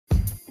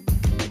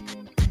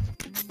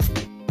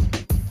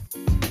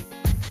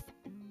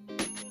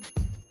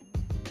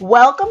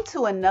Welcome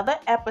to another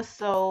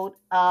episode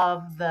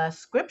of the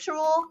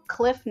Scriptural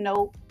Cliff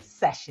Note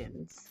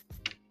Sessions.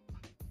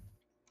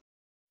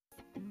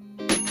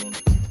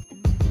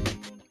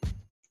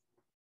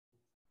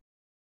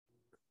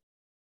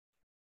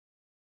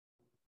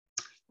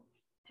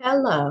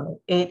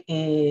 Hello, it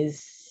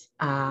is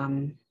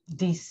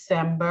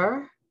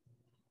December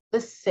the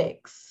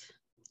 6th,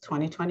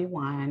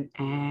 2021,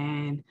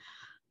 and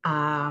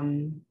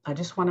I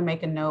just want to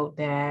make a note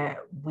that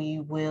we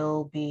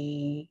will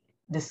be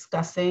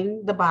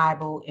discussing the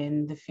Bible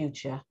in the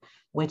future,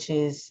 which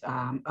is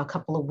a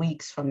couple of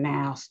weeks from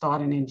now,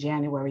 starting in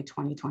January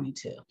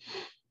 2022.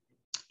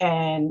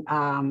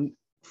 And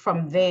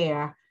from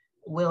there,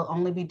 we'll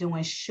only be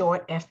doing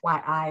short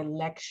FYI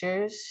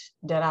lectures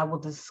that I will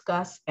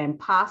discuss and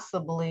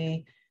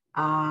possibly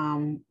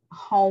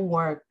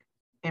homework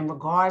in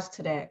regards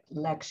to that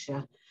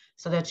lecture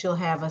so that you'll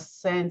have a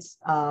sense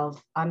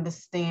of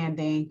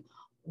understanding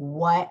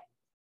what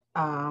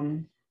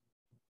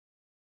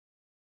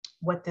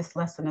this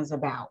lesson is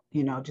about,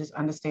 just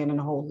understanding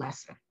the whole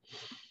lesson.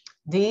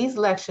 These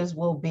lectures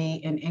will be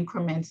in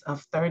increments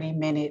of 30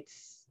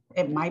 minutes.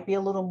 It might be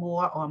a little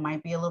more or it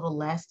might be a little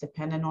less,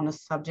 depending on the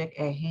subject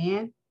at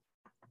hand.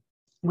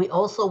 We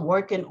also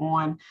working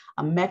on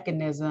a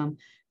mechanism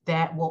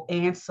that will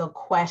answer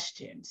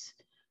questions.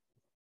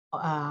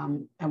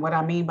 And what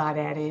I mean by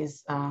that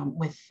is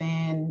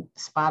within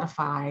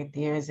Spotify,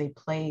 there is a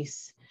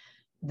place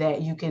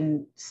that you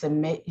can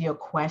submit your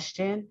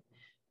question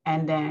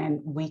and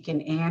then we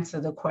can answer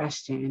the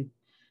question,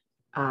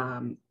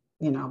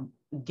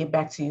 get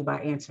back to you by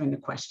answering the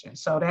question.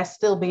 So that's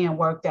still being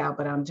worked out,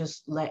 but I'm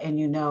just letting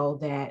you know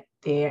that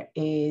there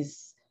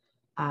is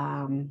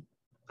a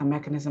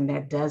mechanism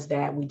that does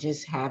that. We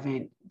just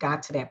haven't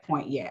got to that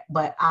point yet,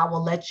 but I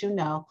will let you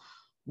know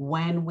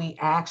when we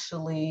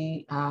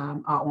actually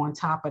are on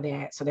top of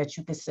that so that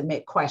you can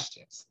submit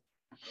questions.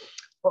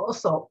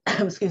 Also,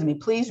 excuse me,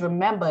 please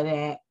remember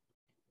that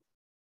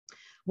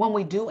when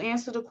we do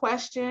answer the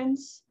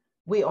questions,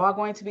 we are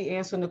going to be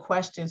answering the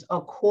questions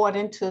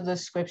according to the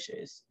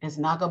scriptures. It's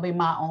not going to be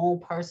my own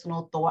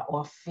personal thought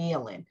or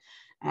feeling.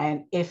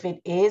 And if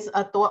it is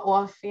a thought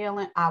or a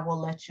feeling, I will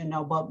let you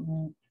know. But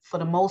for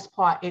the most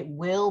part, it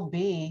will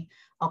be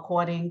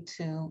according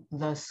to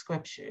the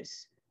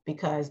scriptures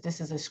because this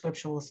is a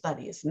scriptural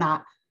study. It's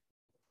not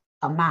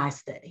a my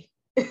study.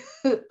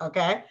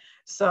 Okay.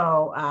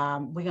 So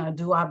we're going to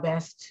do our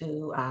best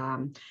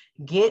to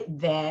get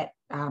that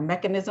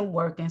mechanism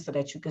working so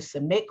that you can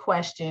submit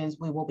questions.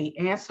 We will be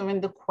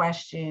answering the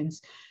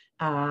questions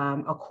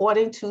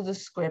according to the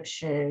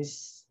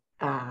scriptures.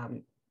 Yeah,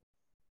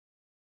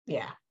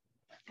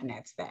 and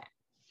that's that.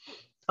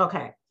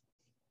 Okay.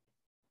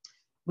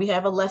 We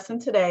have a lesson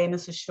today, and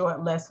it's a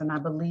short lesson. I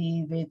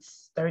believe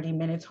it's 30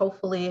 minutes.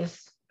 Hopefully,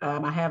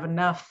 I have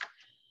enough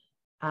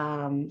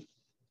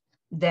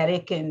that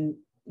it can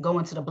go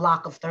into the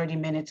block of 30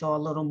 minutes or a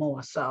little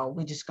more. So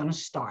we're just going to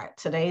start.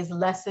 Today's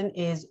lesson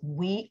is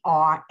we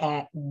are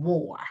at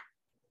war.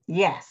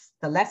 Yes,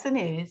 the lesson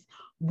is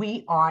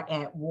we are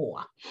at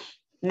war.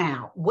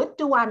 Now, what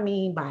do I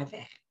mean by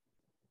that?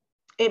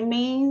 It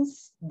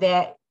means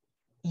that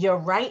you're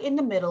right in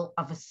the middle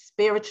of a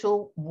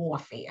spiritual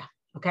warfare.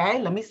 Okay,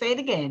 let me say it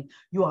again.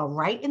 You are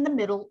right in the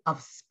middle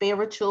of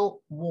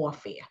spiritual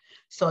warfare.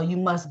 So you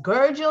must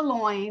gird your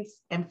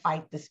loins and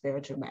fight the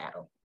spiritual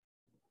battle.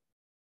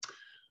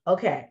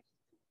 Okay,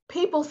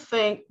 people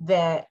think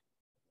that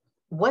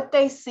what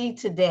they see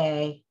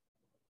today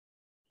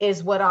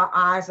is what our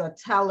eyes are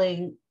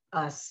telling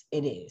us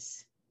it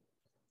is.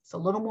 It's a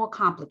little more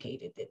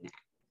complicated than that.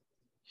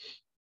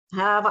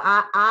 However,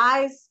 our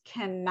eyes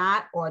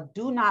cannot or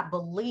do not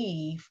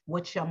believe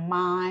what your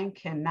mind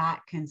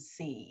cannot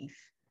conceive.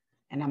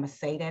 And I'm going to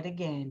say that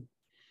again.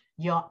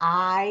 Your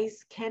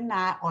eyes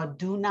cannot or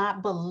do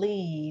not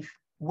believe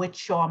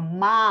what your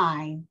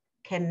mind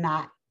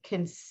cannot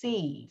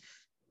conceive.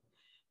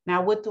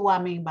 Now, what do I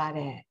mean by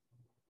that?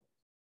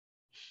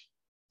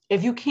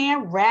 If you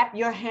can't wrap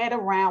your head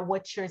around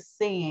what you're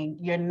seeing,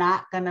 you're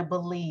not going to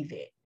believe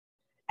it.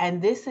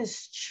 And this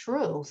is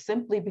true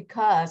simply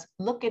because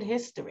look at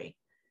history.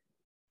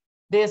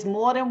 There's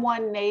more than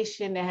one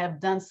nation that have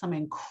done some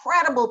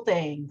incredible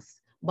things,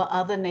 but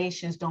other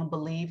nations don't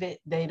believe it.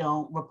 They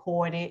don't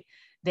report it.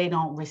 They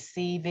don't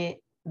receive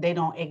it. They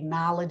don't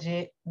acknowledge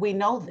it. We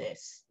know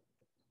this.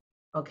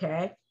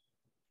 Okay.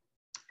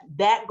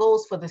 That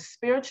goes for the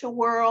spiritual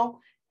world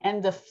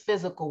and the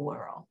physical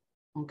world.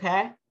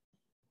 Okay.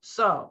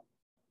 So,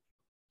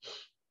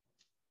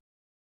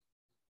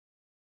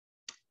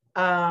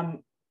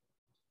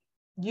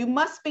 you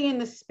must be in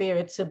the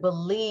spirit to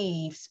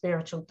believe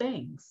spiritual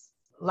things.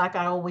 Like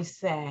I always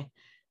say,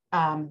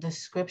 the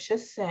scripture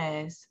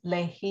says,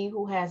 let he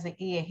who has an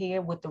ear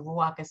hear what the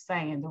Ruach is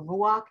saying. The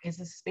Ruach is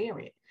a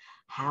spirit.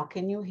 How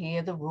can you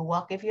hear the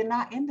Ruach if you're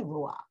not in the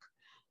Ruach?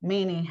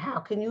 Meaning,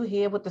 how can you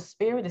hear what the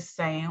spirit is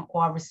saying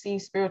or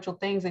receive spiritual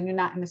things and you're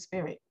not in the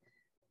spirit?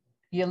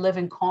 You're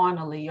living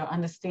carnally, you're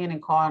understanding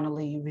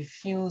carnally, you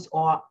refuse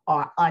or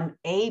are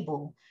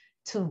unable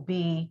to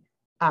be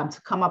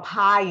to come up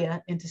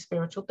higher into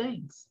spiritual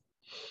things.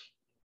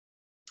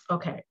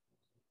 Okay.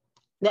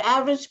 The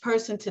average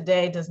person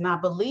today does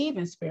not believe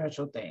in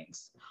spiritual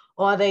things,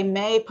 or they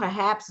may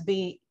perhaps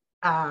be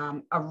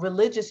a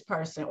religious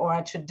person or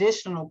a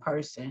traditional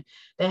person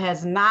that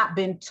has not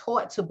been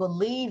taught to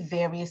believe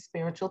various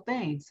spiritual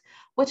things,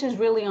 which is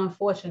really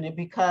unfortunate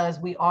because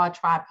we are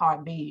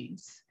tripart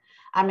beings.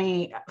 I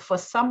mean, for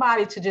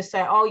somebody to just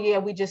say, oh yeah,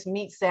 we just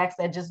meet sex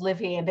and just live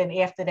here, and then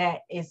after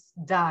that it's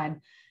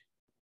done.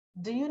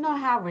 Do you know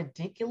how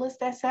ridiculous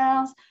that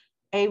sounds?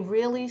 A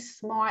really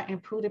smart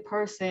and prudent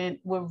person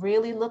would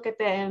really look at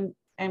that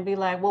and be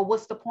like, well,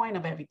 what's the point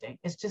of everything?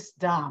 It's just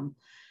dumb.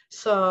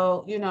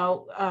 So, you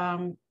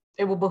know,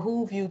 it will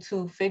behoove you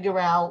to figure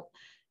out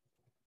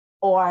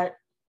or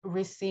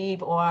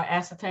receive or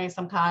ascertain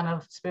some kind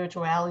of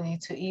spirituality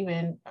to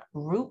even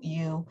root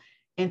you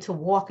into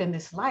walking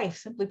this life,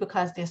 simply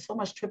because there's so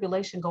much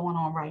tribulation going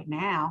on right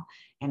now.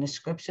 And the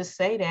scriptures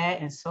say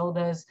that, and so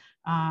does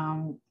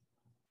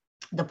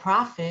the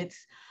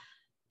prophets,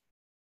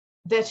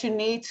 that you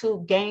need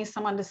to gain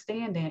some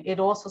understanding. It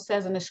also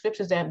says in the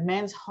scriptures that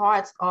men's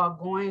hearts are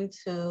going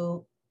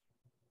to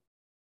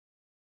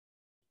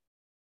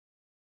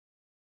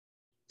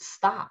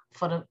stop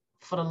for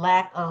the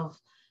lack of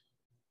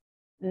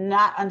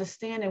not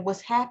understanding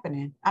what's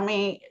happening. I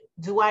mean,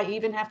 do I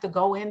even have to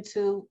go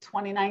into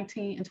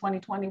 2019 and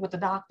 2020 with the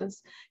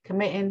doctors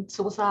committing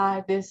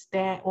suicide, this,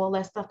 that, all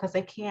that stuff, because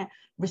they can't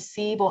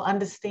receive or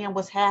understand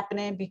what's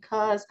happening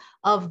because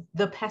of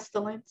the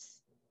pestilence,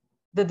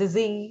 the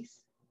disease?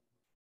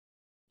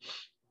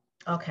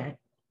 Okay.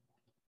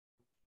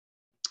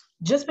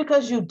 Just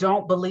because you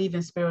don't believe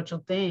in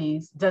spiritual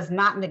things does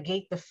not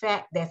negate the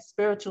fact that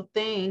spiritual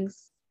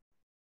things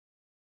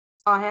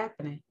are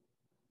happening.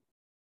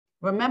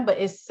 Remember,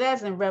 it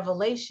says in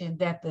Revelation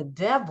that the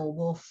devil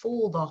will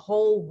fool the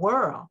whole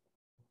world.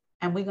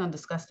 And we're going to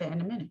discuss that in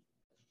a minute.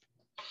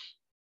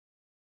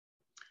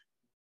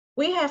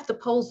 We have to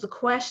pose the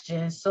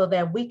question so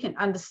that we can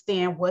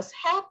understand what's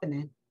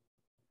happening.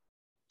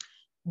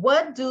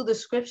 What do the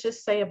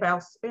scriptures say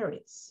about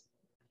spirits?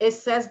 It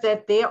says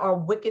that there are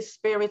wicked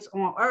spirits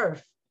on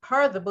earth,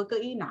 per the book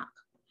of Enoch.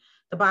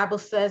 The Bible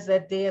says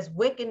that there's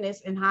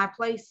wickedness in high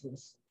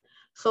places.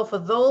 So for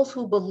those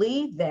who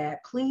believe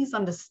that, please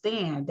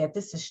understand that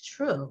this is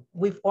true.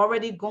 We've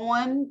already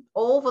gone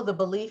over the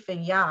belief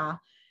in Yah,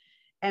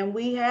 and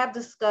we have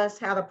discussed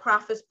how the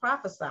prophets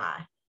prophesy.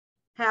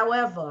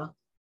 However,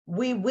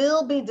 we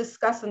will be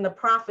discussing the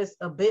prophets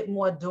a bit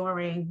more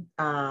during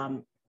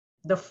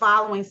the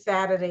following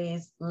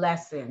Saturday's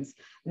lessons,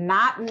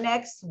 not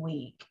next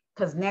week,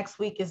 because next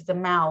week is the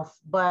mouth,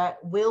 but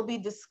we'll be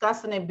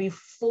discussing it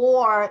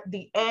before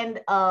the end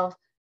of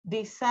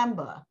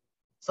December.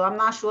 So I'm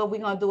not sure if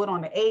we're going to do it on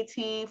the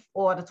 18th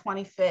or the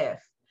 25th,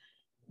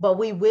 but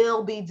we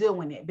will be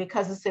doing it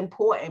because it's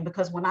important.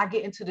 Because when I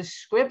get into the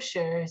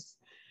scriptures,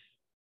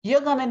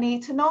 you're going to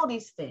need to know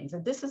these things.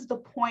 And this is the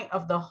point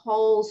of the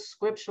whole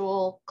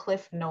scriptural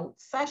Cliff Note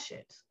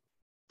sessions.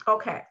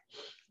 Okay,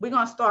 we're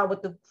going to start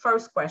with the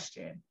first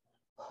question.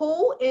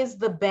 Who is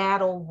the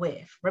battle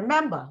with?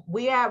 Remember,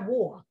 we're at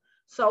war.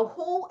 So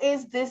who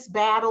is this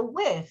battle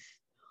with?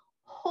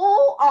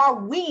 Who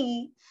are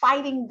we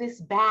fighting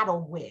this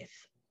battle with?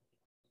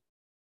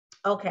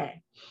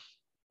 Okay.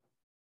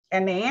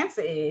 And the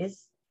answer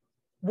is,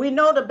 we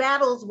know the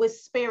battles with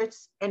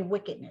spirits and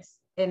wickedness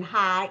in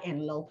high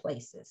and low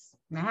places.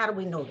 Now, how do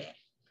we know that?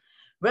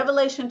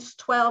 Revelations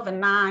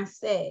 12:9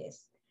 says,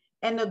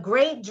 and the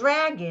great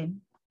dragon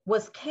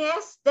was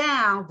cast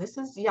down. This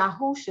is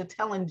Yahusha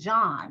telling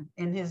John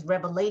in his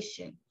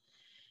revelation.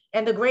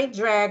 And the great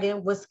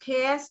dragon was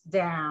cast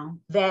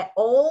down, that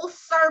old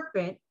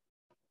serpent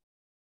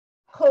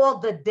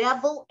called the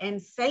devil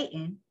and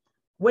Satan,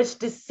 which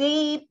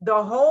deceived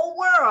the whole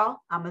world.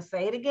 I'm going to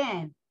say it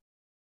again.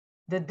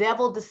 The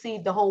devil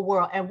deceived the whole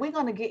world. And we're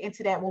going to get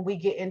into that when we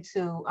get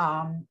into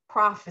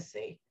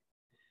prophecy,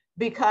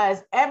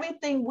 because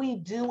everything we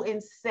do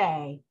and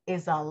say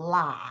is a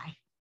lie.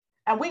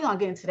 And we're going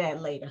to get into that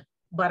later.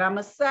 But I'm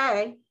going to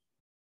say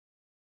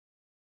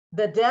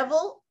the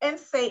devil and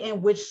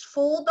Satan, which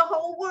fooled the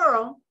whole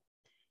world,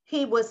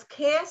 he was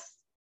cast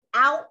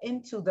out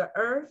into the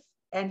earth,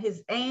 and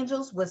his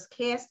angels was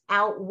cast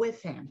out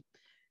with him.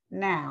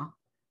 Now,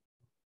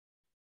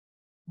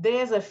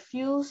 there's a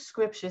few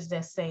scriptures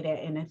that say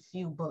that in a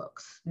few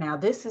books. Now,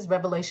 this is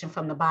revelation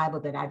from the Bible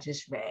that I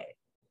just read.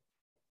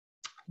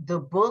 The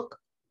book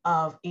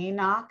of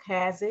Enoch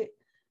has it.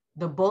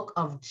 The book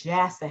of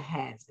Jasher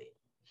has it.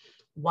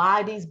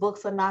 Why these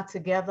books are not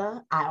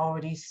together, I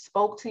already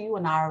spoke to you,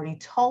 and I already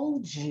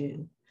told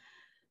you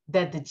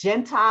that the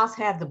Gentiles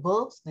have the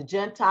books. The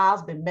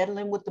Gentiles been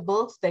meddling with the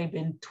books. They've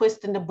been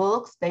twisting the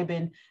books. They've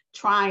been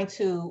trying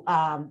to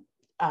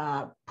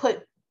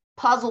put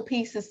puzzle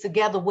pieces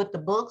together with the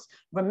books.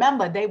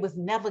 Remember, they was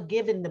never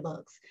given the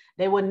books.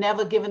 They were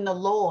never given the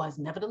laws.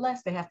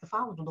 Nevertheless, they have to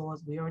follow the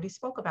laws. We already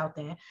spoke about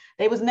that.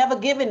 They was never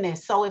given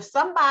this. So if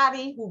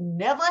somebody who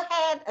never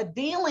had a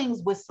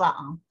dealings with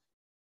something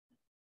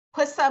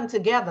put something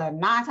together,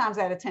 9 times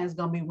out of 10 is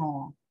going to be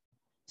wrong.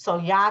 So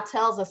Yah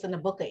tells us in the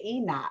book of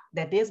Enoch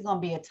that there's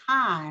going to be a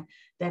time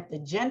that the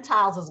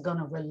Gentiles is going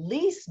to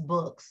release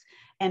books,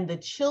 and the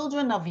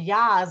children of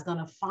Yah is going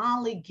to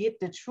finally get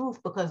the truth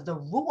because the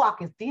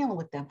Ruach is dealing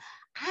with them.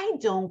 I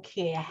don't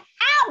care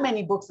how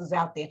many books is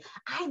out there.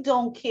 I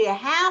don't care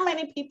how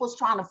many people's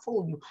trying to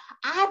fool you.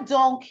 I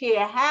don't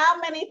care how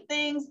many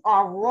things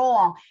are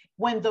wrong.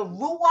 When the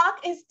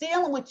Ruach is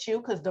dealing with you,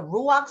 because the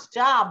Ruach's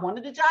job, one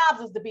of the jobs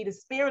is to be the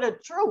spirit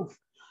of truth,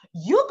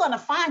 you're going to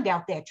find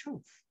out that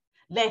truth.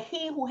 Let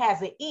he who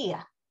has an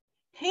ear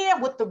hear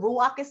what the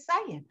Ruach is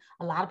saying.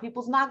 A lot of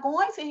people's not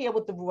going to hear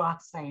what the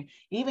Ruach is saying.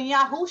 Even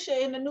Yahusha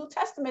in the New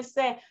Testament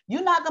said,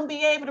 you're not going to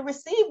be able to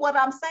receive what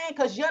I'm saying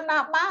because you're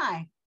not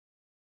mine.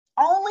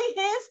 Only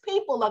his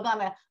people are going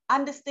to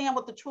understand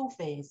what the truth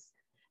is.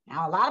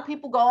 Now, a lot of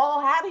people go,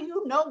 oh, how do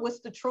you know what's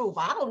the truth?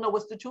 I don't know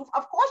what's the truth.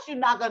 Of course, you're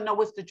not going to know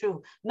what's the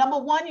truth. Number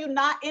one, you're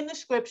not in the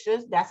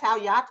scriptures. That's how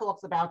Yah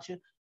talks about you.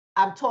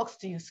 Talks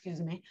to you, excuse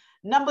me.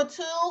 Number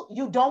two,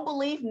 you don't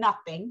believe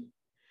nothing.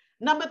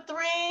 Number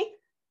three,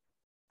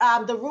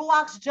 the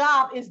Ruach's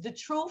job is the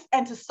truth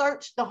and to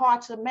search the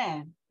hearts of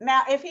men.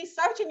 Now, if he's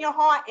searching your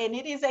heart and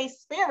it is a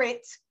spirit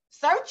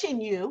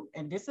searching you,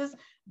 and this is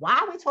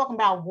why we're talking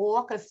about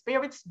war, because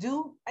spirits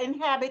do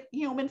inhabit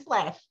human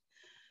flesh,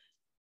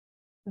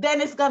 then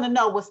it's going to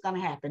know what's going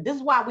to happen. This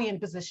is why we're in the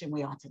position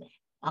we are today.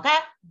 Okay?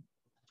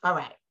 All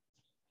right.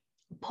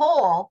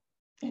 Paul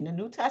in the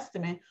New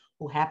Testament,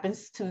 who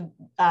happens to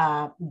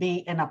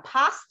be an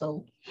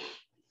apostle,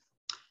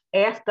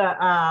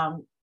 after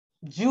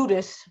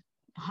Judas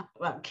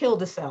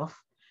killed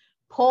himself,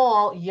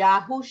 Paul,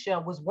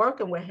 Yahusha, was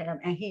working with him,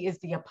 and he is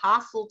the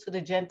apostle to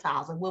the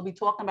Gentiles. And we'll be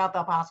talking about the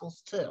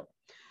apostles too.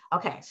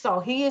 Okay, so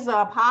he is an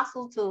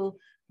apostle to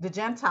the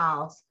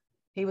Gentiles.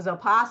 He was an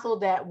apostle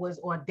that was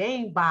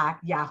ordained by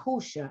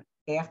Yahusha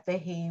after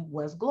he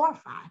was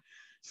glorified.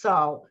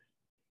 So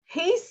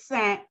he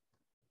sent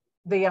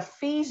the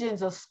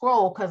Ephesians a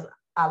scroll, because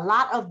a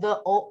lot of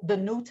the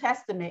New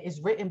Testament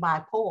is written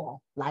by Paul.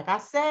 Like I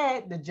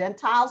said, the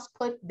Gentiles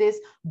put this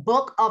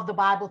book of the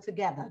Bible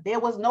together. There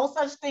was no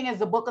such thing as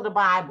the book of the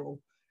Bible.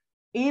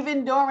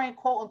 Even during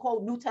quote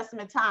unquote New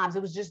Testament times,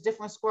 it was just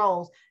different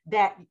scrolls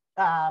that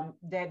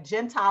that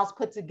Gentiles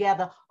put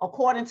together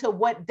according to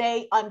what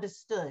they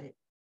understood.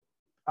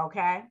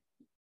 Okay.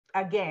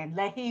 Again,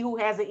 let he who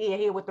has an ear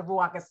hear what the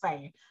Ruach is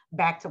saying.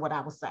 Back to what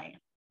I was saying.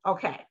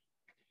 Okay.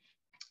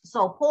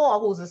 So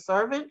Paul, who's a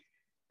servant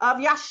of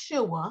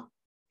Yeshua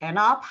and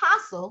an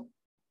apostle,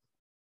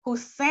 who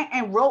sent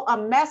and wrote a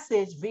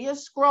message via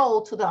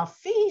scroll to the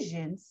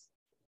Ephesians,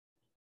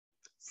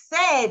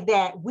 said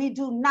that we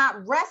do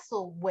not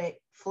wrestle with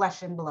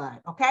flesh and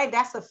blood. Okay,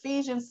 that's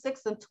Ephesians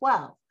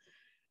 6:12.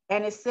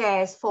 And it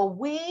says, for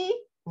we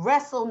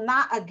wrestle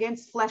not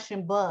against flesh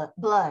and blood,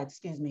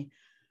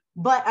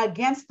 but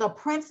against the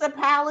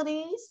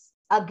principalities,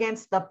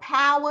 against the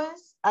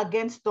powers,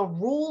 against the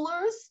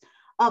rulers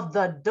of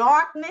the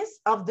darkness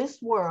of this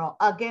world,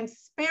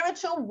 against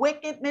spiritual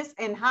wickedness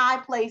in high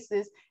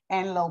places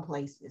and low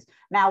places.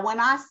 Now, when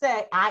I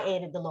say, I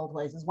added the low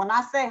places, when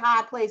I say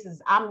high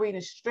places, I'm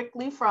reading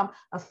strictly from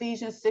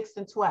Ephesians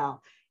 6:12.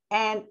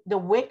 And the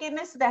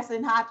wickedness that's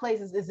in high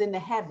places is in the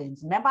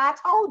heavens. Remember, I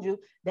told you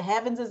the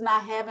heavens is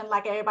not heaven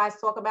like everybody's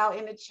talking about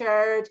in the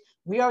church.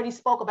 We already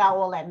spoke about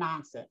all that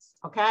nonsense,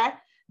 okay?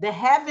 The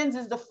heavens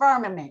is the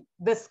firmament,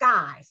 the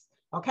skies,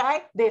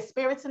 okay? There's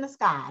spirits in the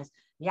skies.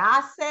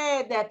 Yah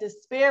said that the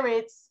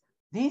spirits,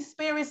 these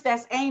spirits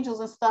that's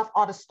angels and stuff,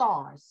 are the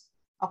stars,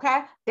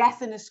 okay?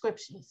 That's in the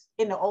scriptures,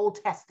 in the Old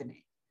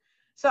Testament.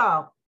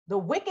 So the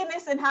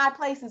wickedness in high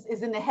places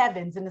is in the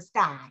heavens, in the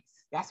skies.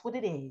 That's what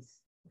it is,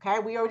 okay?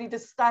 We already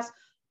discussed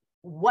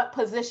what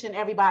position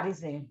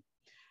everybody's in.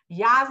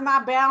 Yah's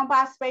not bound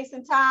by space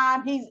and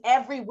time. He's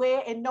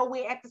everywhere and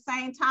nowhere at the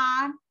same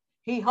time.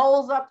 He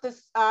holds up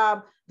this,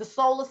 the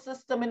solar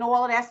system and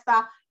all of that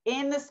stuff.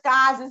 In the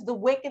skies is the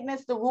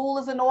wickedness, the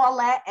rulers and all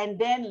that. And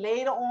then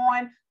later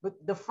on,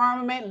 the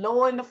firmament,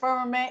 lower in the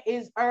firmament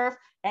is earth.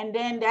 And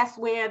then that's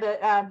where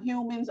the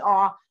humans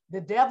are.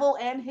 The devil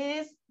and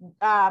his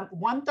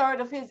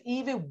 1/3 of his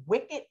evil,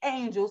 wicked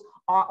angels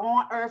are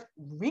on earth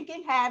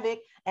wreaking havoc.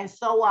 And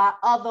so are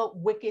other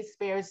wicked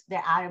spirits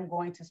that I am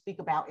going to speak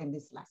about in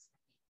this lesson.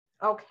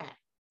 Okay,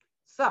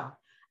 so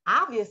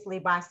obviously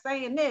by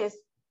saying this,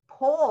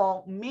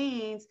 Paul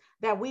means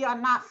that we are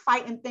not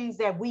fighting things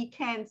that we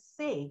can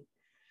see.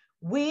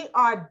 We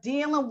are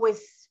dealing with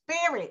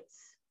spirits.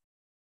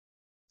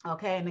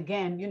 Okay, and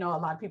again, you know, a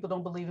lot of people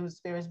don't believe in the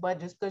spirits, but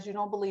just because you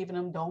don't believe in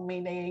them don't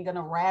mean they ain't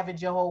gonna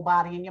ravage your whole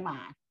body and your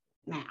mind.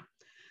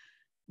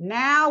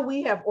 Now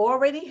we have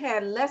already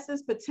had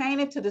lessons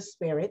pertaining to the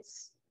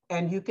spirits,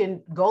 and you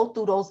can go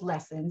through those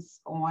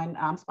lessons on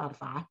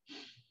Spotify,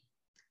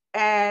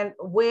 and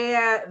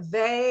where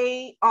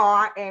they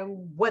are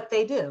and what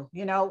they do.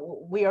 You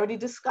know, we already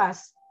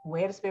discussed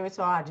where the spirits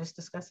are. I just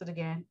discussed it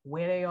again,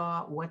 where they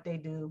are, what they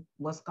do,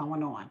 what's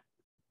going on.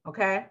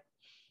 Okay.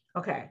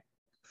 Okay.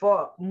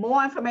 For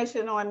more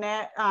information on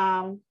that,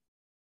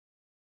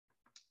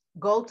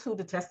 go to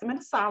the Testament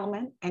of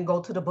Solomon and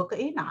go to the book of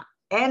Enoch.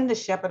 and the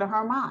shepherd of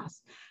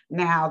Hermas.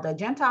 Now, the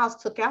Gentiles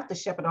took out the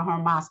shepherd of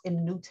Hermas in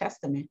the New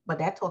Testament, but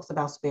that talks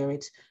about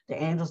spirits,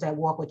 the angels that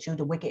walk with you,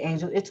 the wicked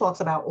angels. It talks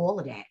about all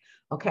of that.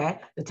 Okay.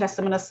 The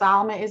Testament of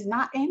Solomon is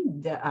not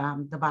in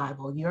the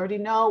Bible. You already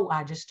know,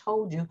 I just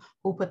told you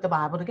who put the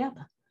Bible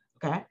together.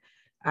 Okay.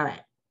 All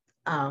right.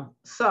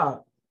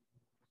 So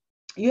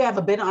you have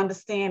a better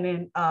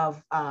understanding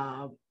of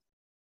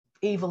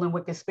evil and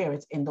wicked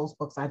spirits in those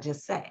books I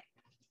just said.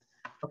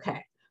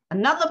 Okay.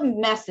 Another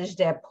message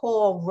that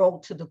Paul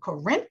wrote to the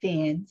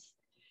Corinthians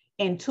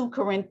in 2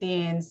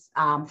 Corinthians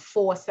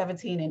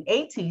 4:17 and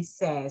 18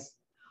 says,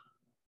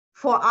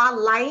 for our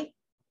light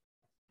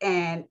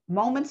and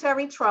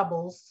momentary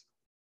troubles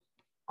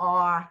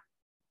are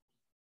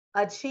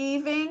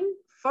achieving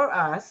for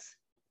us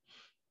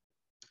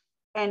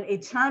an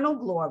eternal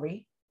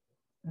glory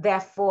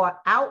that far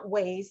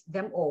outweighs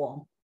them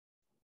all.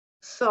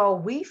 So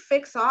we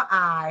fix our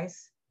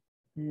eyes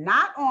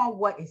not on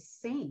what is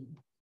seen,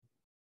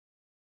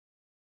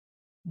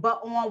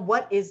 but on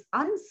what is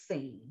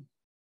unseen,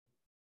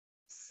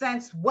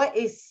 since what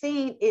is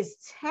seen is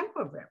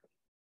temporary,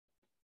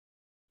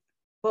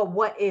 but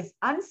what is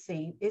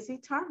unseen is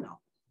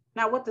eternal.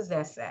 Now, what does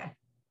that say?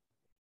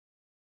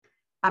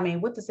 I mean,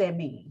 what does that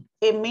mean?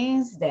 It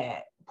means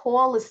that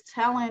Paul is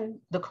telling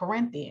the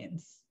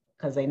Corinthians,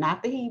 because they're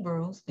not the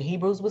Hebrews. The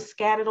Hebrews were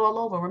scattered all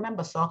over,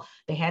 remember? So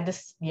they had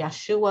this,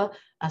 Yeshua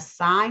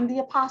assigned the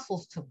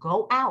apostles to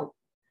go out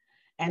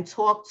and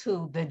talk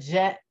to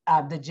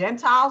the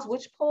Gentiles,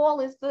 which Paul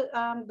is the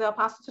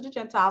apostle to the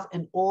Gentiles,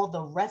 and all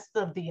the rest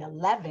of the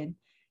 11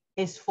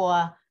 is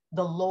for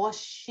the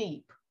lost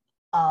sheep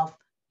of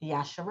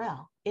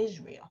Yasharel,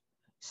 Israel.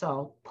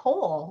 So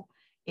Paul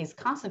is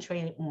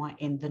concentrated on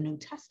in the New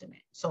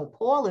Testament. So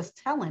Paul is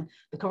telling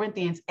the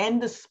Corinthians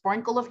and the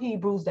sprinkle of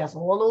Hebrews that's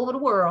all over the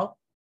world,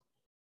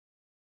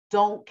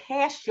 don't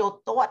cast your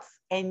thoughts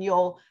and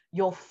your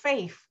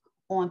faith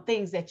on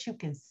things that you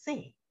can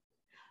see.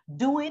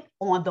 Do it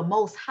on the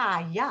Most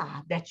High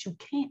Yah that you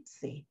can't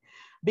see,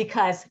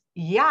 because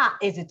Yah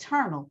is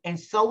eternal, and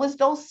so is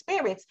those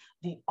spirits.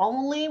 The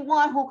only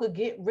one who could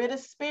get rid of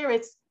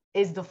spirits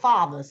is the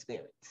Father of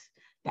spirits.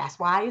 That's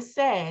why it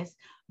says,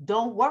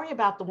 don't worry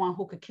about the one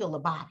who could kill the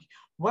body.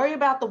 Worry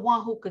about the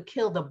one who could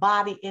kill the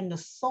body and the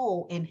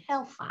soul in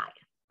hellfire.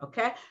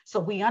 Okay,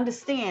 so we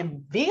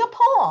understand via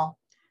Paul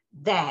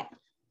that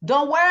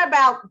don't worry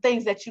about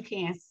things that you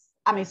can't,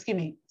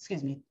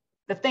 excuse me,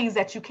 the things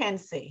that you can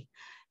see.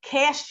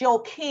 Cast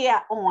your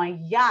care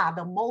on Yah,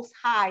 the Most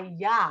High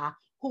Yah,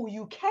 who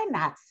you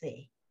cannot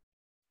see.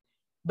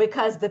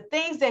 Because the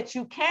things that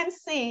you can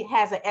see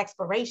has an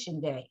expiration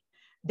date.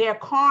 They're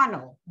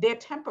carnal, they're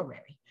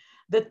temporary.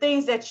 The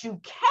things that you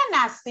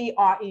cannot see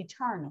are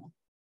eternal.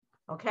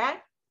 Okay?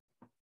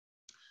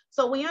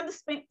 So we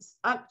understand,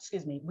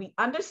 we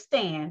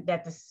understand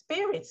that the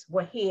spirits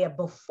were here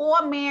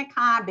before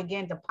mankind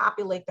began to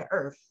populate the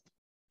earth,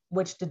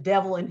 which the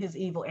devil and his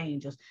evil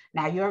angels.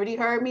 Now, you already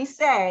heard me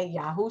say,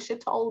 Yahusha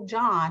told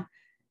John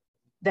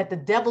that the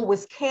devil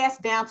was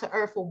cast down to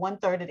earth for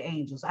 1/3 of the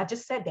angels. I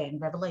just said that in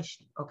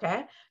Revelation,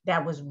 okay?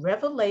 That was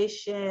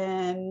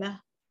Revelation,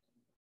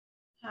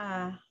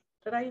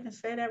 did I even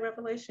say that,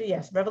 Revelation?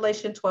 Yes,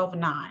 Revelation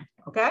 12:9,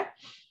 okay?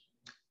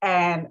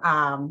 And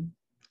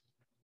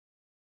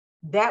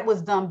that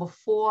was done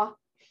before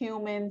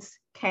humans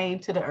came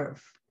to the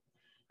earth.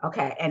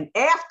 Okay, and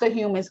after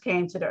humans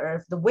came to the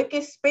earth, the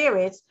wicked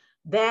spirits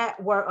that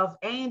were of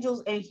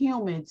angels and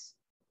humans,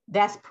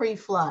 that's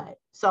pre-flood.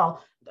 So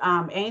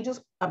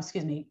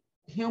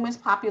humans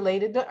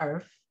populated the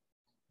earth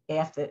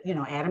after,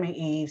 Adam and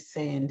Eve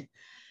sinned.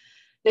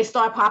 They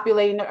start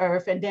populating the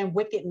earth, and then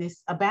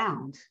wickedness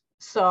abound.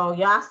 So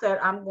Yah said,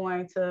 I'm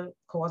going to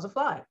cause a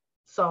flood.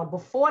 So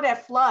before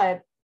that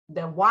flood,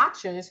 the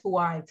watchers, who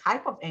are a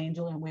type of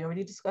angel, and we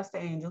already discussed the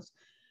angels,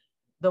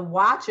 the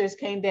watchers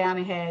came down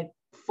and had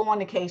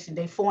fornication.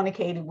 They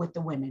fornicated with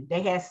the women.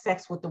 They had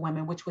sex with the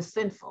women, which was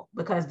sinful,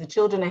 because the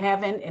children of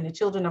heaven and the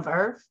children of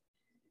earth,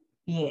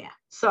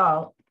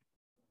 So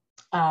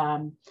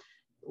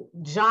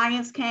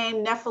giants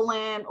came,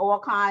 Nephilim, all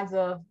kinds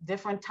of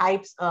different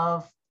types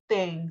of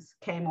things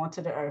came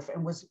onto the earth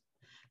and was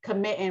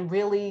committing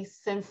really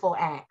sinful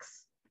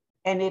acts,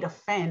 and it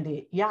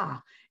offended Yah.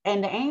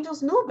 And the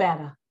angels knew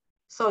better.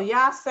 So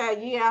Yah said,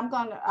 I'm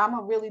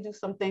gonna really do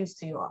some things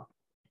to y'all.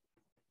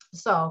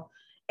 So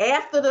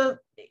after the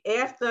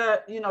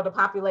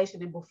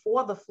population and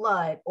before the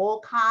flood, all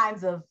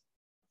kinds of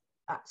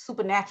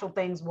supernatural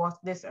things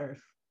walked this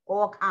earth,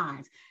 all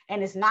kinds.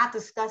 And it's not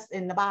discussed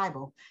in the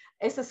Bible.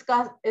 It's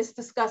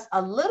discussed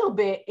a little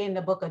bit in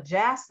the book of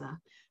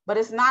Jasher, but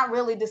it's not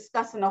really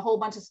discussing a whole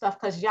bunch of stuff,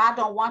 because Yah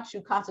don't want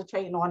you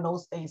concentrating on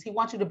those things. He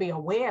wants you to be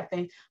aware of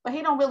things, but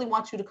he don't really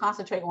want you to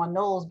concentrate on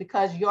those,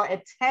 because your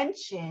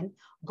attention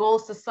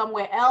goes to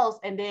somewhere else,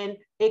 and then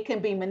it can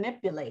be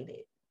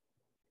manipulated.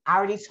 I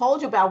already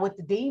told you about what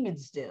the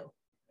demons do,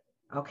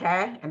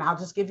 okay? And I'll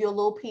just give you a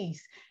little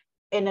piece.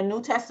 In the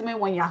New Testament,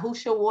 when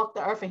Yahusha walked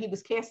the earth and he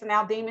was casting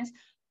out demons,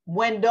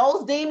 when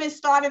those demons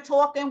started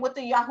talking, what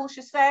did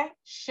Yahusha say?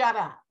 Shut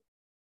up.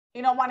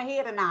 He don't want to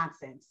hear the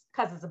nonsense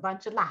because it's a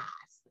bunch of lies.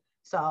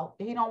 So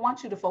he don't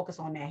want you to focus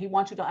on that. He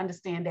wants you to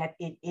understand that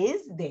it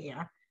is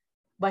there,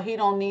 but he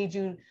don't need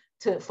you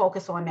to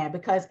focus on that,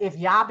 because if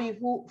Yah be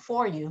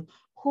for you,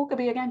 who could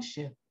be against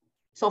you?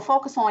 So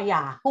focus on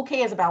Yah. Who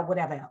cares about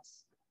whatever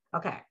else?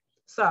 Okay,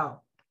 so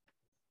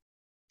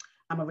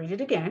I'm gonna read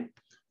it again.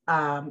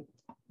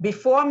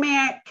 Before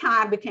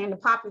mankind began to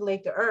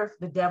populate the earth,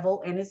 the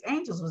devil and his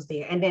angels was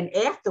there. And then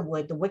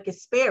afterward, the wicked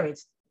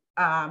spirits,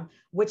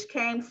 which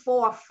came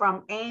forth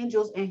from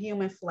angels in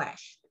human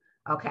flesh.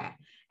 Okay.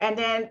 And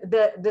then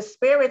the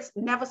spirits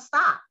never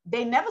stopped.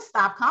 They never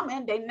stopped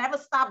coming. They never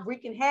stopped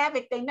wreaking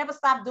havoc. They never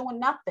stopped doing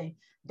nothing.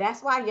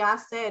 That's why Yah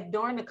said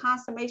during the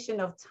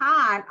consummation of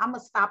time, I'm going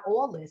to stop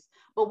all this.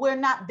 But we're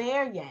not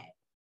there yet.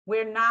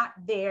 We're not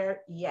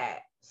there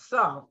yet.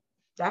 So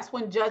that's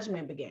when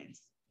judgment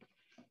begins.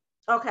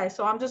 Okay,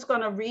 so I'm just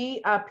going to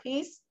read a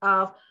piece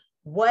of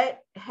what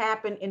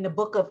happened in the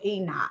book of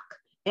Enoch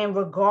in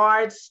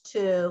regards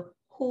to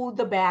who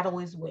the battle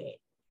is with.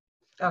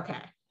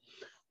 Okay.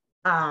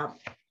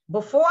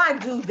 Before I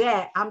do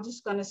that, I'm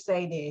just going to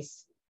say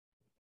this.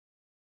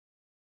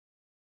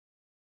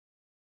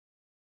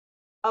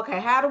 Okay,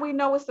 how do we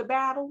know it's a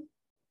battle?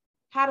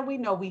 How do we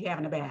know we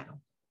having a battle?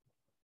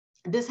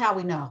 This is how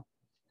we know.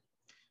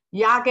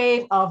 Yah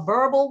gave a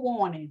verbal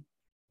warning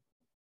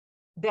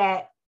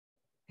that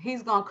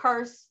he's going to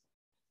curse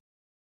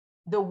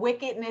the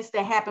wickedness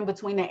that happened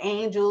between the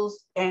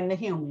angels and the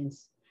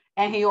humans.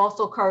 And he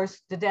also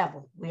cursed the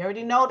devil. We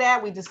already know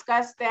that. We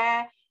discussed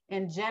that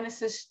in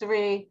Genesis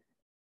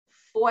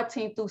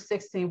 3:14 through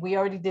 16. We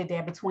already did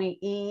that between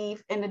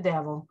Eve and the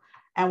devil.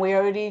 And we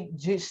already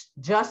just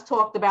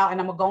talked about,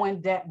 and I'm going to go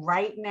in depth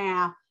right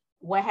now,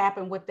 what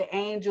happened with the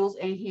angels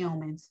and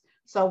humans.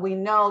 So we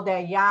know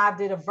that Yah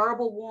did a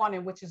verbal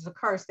warning, which is a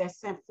curse that's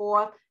sent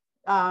forth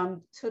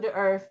to the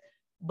earth.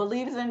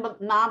 Believers and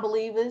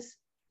non-believers,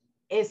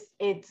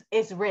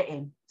 it's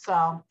written.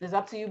 So it's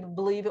up to you to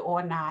believe it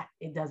or not.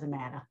 It doesn't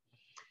matter.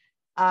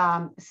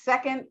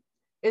 Second,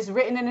 it's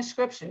written in the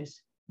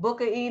scriptures.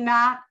 Book of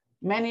Enoch,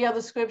 many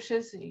other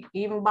scriptures,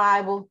 even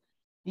Bible.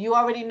 You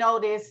already know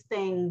there's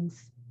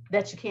things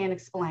that you can't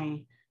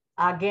explain.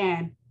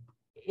 Again,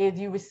 if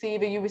you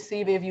receive it, you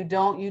receive it. If you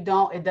don't, you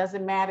don't. It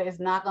doesn't matter. It's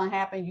not going to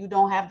happen. You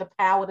don't have the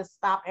power to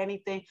stop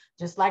anything.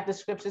 Just like the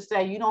scriptures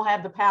say, you don't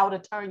have the power to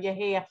turn your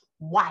hair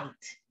white.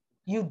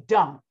 You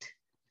don't.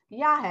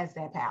 Yah has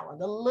that power.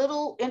 The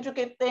little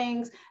intricate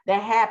things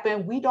that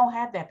happen, we don't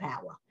have that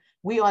power.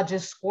 We are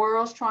just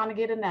squirrels trying to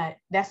get a nut.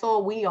 That's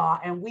all we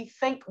are. And we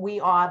think we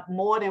are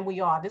more than we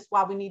are. This is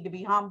why we need to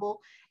be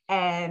humble.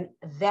 And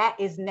that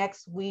is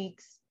next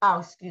week's,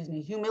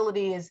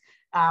 humility is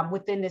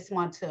within this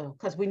month too,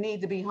 because we need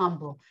to be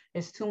humble.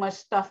 There's too much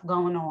stuff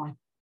going on.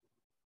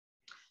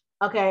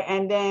 Okay,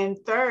 and then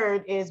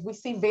third is we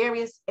see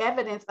various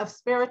evidence of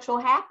spiritual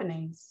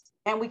happenings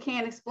and we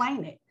can't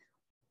explain it.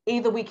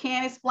 Either we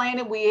can't explain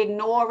it, we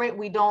ignore it,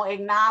 we don't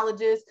acknowledge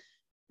it,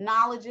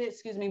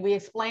 we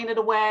explain it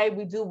away,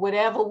 we do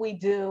whatever we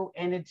do,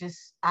 and it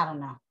just, I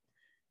don't know.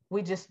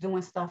 We just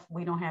doing stuff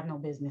we don't have no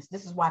business.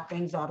 This is why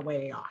things are the way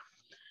they are.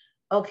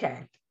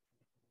 Okay.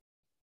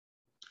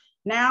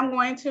 Now I'm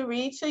going to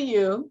read to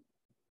you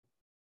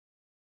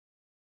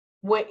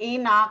what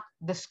Enoch,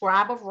 the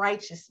scribe of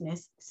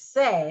righteousness,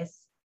 says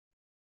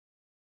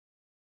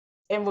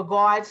in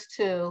regards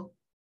to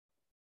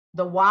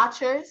the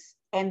watchers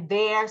and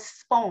their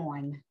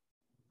spawn.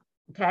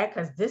 Okay,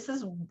 because this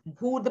is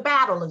who the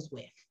battle is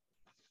with.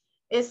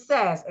 It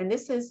says, and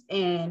this is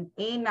in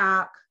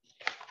Enoch,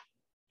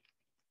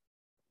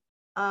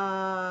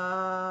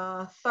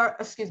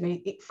 First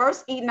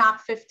Enoch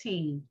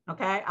 15.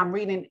 Okay, I'm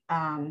reading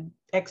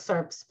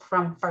excerpts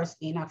from First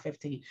Enoch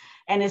 15,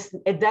 and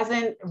it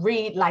doesn't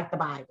read like the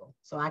Bible,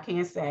 so I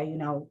can't say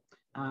 1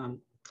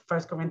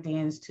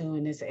 Corinthians 2,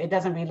 and it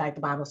doesn't read like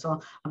the Bible.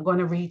 So I'm going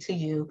to read to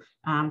you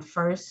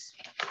First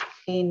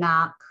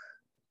Enoch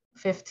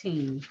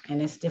 15,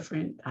 and it's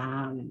different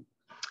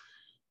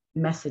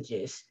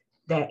messages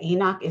that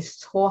Enoch is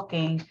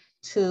talking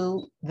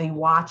to the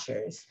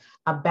watchers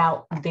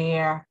about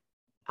their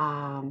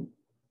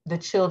the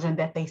children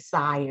that they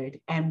sired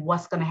and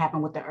what's going to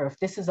happen with the earth.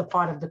 This is a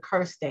part of the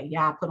curse that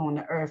Yah put on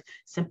the earth,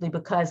 simply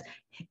because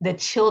the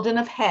children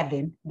of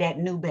heaven that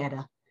knew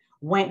better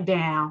went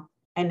down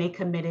and they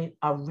committed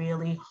a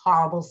really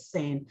horrible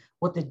sin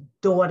with the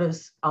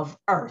daughters of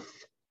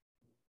earth.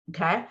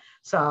 Okay,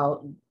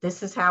 so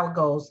this is how it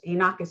goes.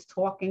 Enoch is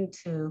talking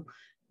to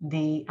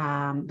the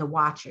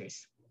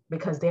watchers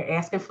because they're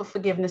asking for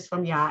forgiveness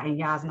from Yah, and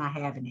Yah's not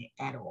having it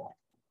at all.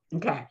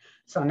 Okay,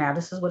 so now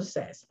this is what it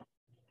says.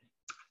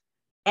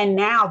 And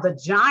now the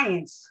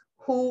giants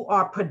who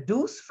are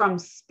produced from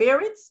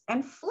spirits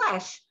and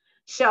flesh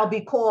shall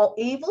be called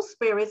evil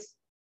spirits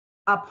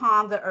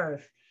upon the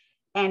earth,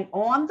 and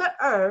on the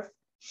earth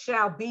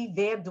shall be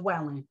their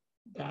dwelling.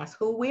 That's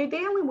who we're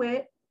dealing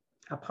with,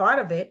 a part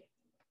of it.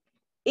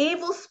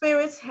 Evil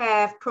spirits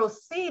have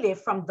proceeded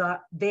from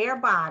their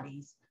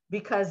bodies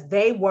because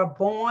they were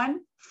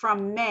born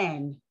from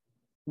men,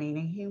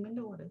 meaning human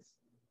daughters,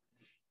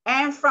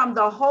 And from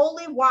the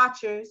holy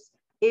watchers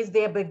is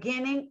their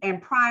beginning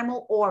and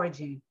primal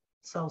origin.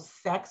 So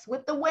sex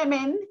with the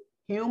women,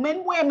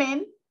 human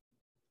women,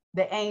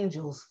 the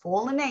angels,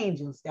 fallen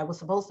angels that were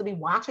supposed to be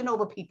watching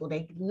over people.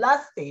 They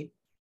lusted,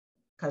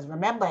 because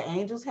remember,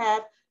 angels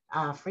have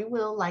free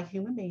will like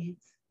human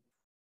beings.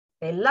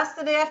 They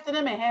lusted after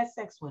them and had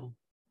sex with them.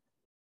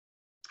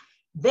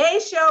 They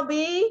shall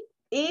be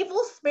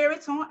evil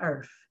spirits on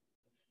earth,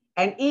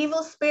 and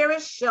evil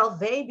spirits shall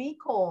they be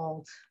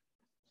called.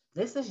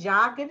 This is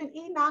Yah giving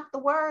Enoch the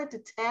word to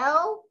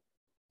tell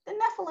the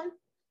Nephilim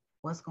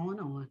what's going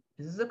on.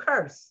 This is a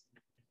curse.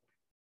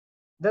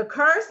 The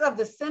curse of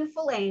the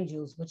sinful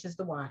angels, which is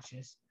the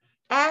watchers.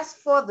 As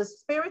for the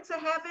spirits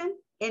of heaven,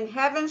 in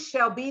heaven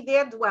shall be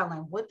their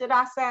dwelling. What did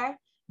I say?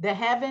 The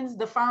heavens,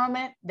 the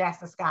firmament, that's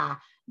the sky.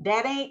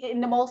 That ain't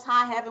in the most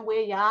high heaven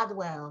where Yah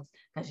dwells,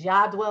 because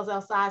Yah dwells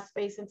outside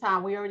space and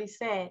time. We already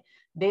said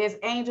there's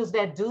angels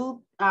that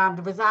do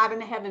reside in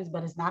the heavens,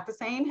 but it's not the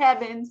same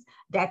heavens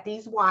that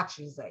these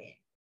watchers are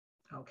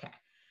in. Okay.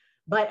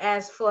 But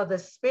as for the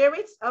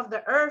spirits of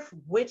the earth,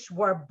 which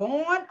were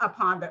born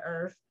upon the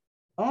earth,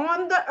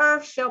 on the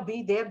earth shall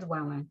be their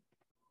dwelling.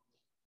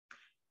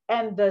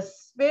 And the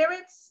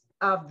spirits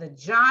of the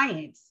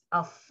giants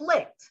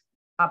afflict,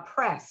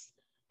 oppress,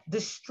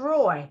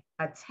 destroy,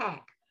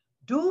 attack,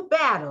 do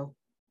battle,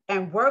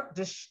 and work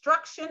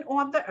destruction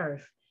on the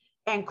earth,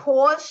 and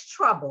cause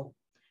trouble.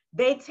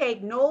 They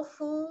take no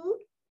food,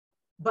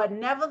 but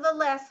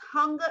nevertheless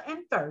hunger and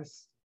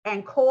thirst,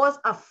 and cause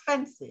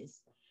offenses.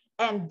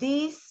 And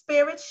these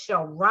spirits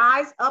shall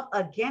rise up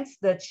against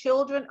the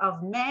children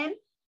of men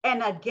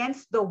and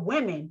against the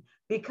women,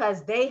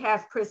 because they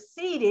have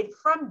proceeded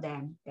from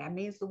them. That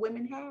means the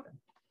women have them.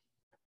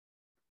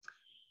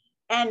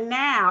 And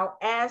now,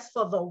 as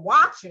for the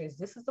watchers,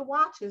 this is the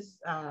watchers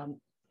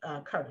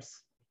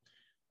curse,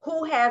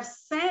 who have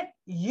sent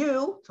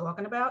you,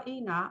 talking about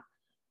Enoch,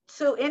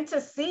 to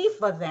intercede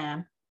for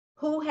them,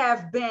 who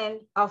have been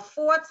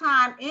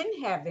aforetime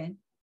in heaven,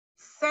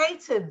 say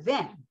to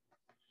them,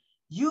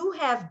 you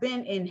have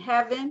been in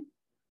heaven,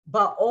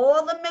 but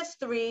all the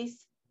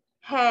mysteries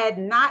had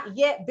not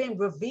yet been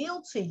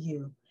revealed to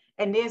you.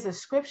 And there's a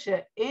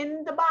scripture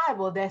in the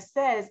Bible that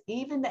says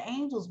even the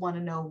angels want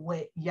to know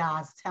what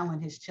Yah's telling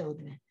his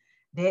children.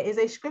 There is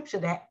a scripture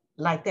that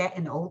like that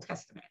in the Old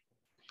Testament.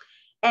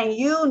 And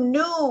you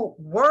knew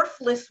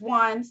worthless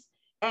ones,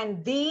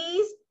 and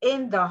these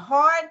in the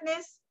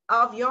hardness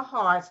of your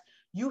hearts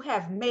you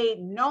have made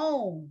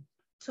known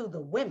to the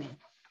women.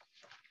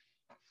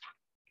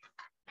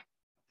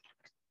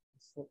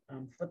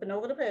 I'm flipping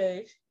over the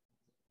page.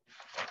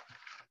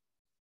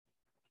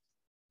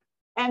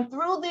 And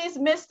through these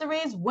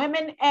mysteries,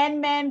 women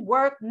and men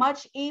work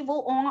much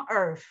evil on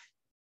earth.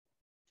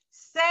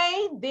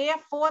 Say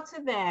therefore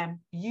to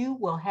them, you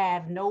will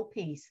have no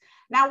peace.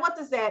 Now, what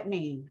does that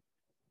mean?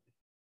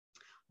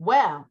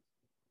 Well,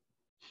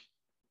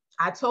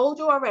 I told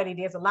you already,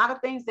 there's a lot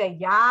of things that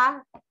Yah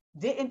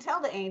didn't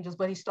tell the angels,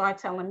 but he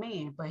started telling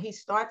men. But he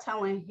started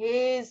telling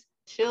his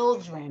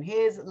children,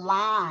 his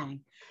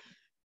line.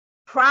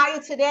 Prior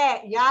to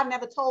that, Yah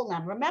never told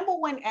them. Remember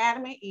when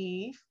Adam and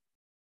Eve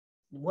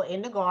were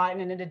in the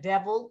garden and then the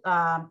devil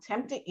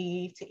tempted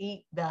Eve to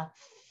eat the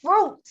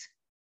fruit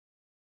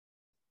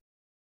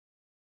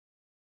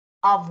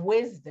of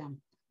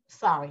wisdom.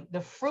 Sorry,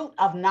 the fruit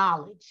of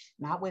knowledge,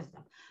 not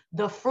wisdom.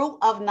 The fruit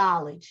of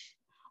knowledge.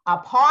 A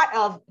part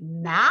of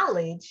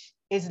knowledge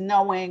is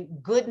knowing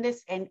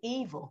goodness and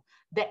evil.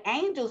 The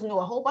angels knew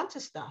a whole bunch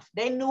of stuff.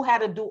 They knew how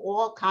to do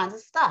all kinds of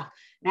stuff.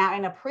 Now,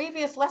 in a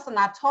previous lesson,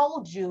 I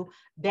told you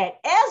that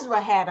Ezra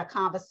had a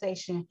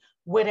conversation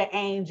with an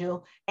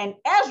angel, and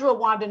Ezra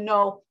wanted to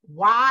know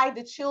why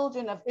the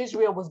children of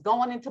Israel was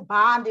going into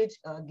bondage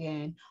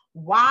again,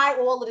 why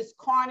all of this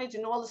carnage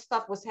and all this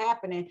stuff was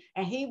happening,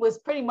 and he was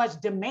pretty much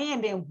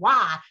demanding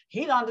why.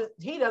 He doesn't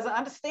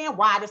understand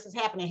why this is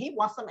happening. He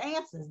wants some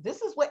answers.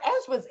 This is what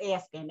Ezra's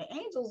asking. The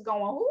angel's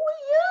going, who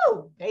are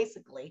you,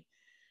 basically?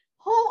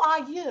 Who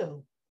are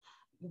you?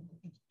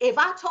 If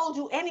I told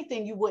you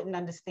anything, you wouldn't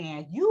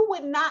understand. You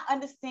would not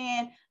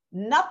understand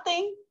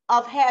nothing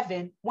of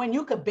heaven when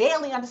you could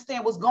barely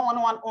understand what's going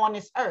on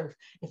this earth.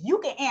 If you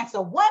can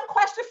answer one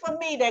question for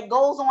me that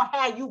goes on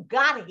how you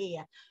got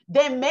here,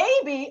 then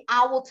maybe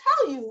I will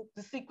tell you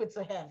the secrets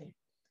of heaven.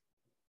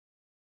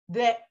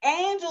 The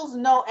angels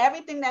know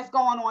everything that's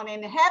going on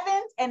in the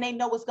heavens, and they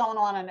know what's going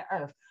on the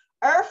earth.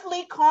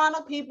 Earthly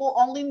carnal people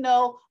only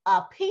know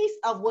a piece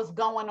of what's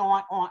going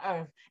on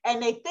earth, and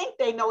they think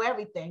they know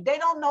everything. They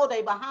don't know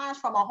they behind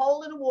from a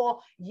hole in the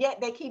wall, yet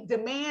they keep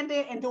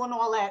demanding and doing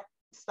all that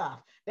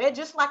stuff. They're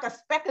just like a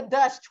speck of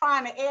dust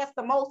trying to ask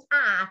the Most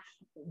High,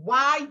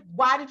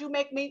 why did you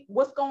make me?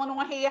 What's going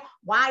on here?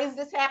 Why is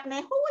this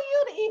happening? Who are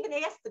you to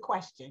even ask the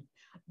question?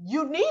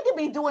 You need to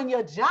be doing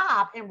your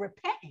job and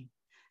repenting.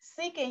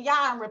 Seeking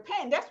Yah and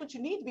repenting. That's what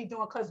you need to be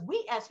doing, because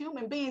we as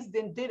human beings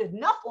did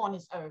enough on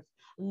this earth.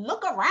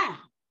 Look around.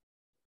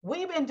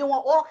 We've been doing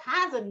all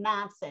kinds of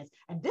nonsense,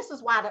 and this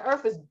is why the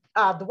earth is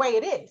the way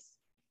it is.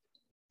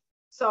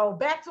 So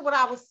back to what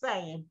I was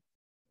saying.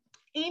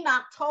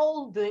 Enoch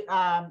told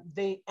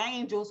the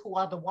angels who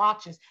are the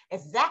watchers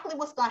exactly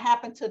what's going to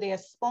happen to their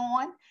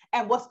spawn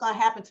and what's going to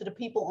happen to the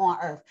people on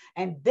earth.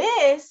 And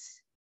this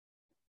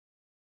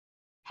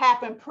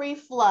happened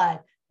pre-flood.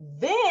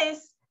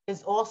 This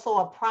is also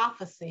a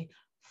prophecy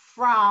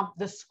from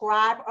the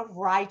scribe of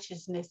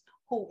righteousness,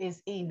 who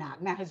is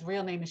Enoch. Now, his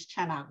real name is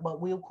Chanach, but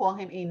we'll call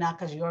him Enoch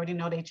because you already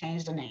know they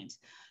changed the names.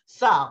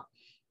 So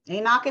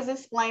Enoch is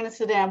explaining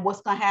to them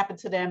what's going to happen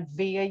to them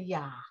via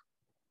Yah.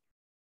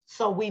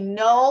 So we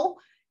know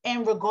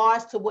in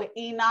regards to what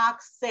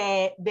Enoch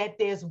said that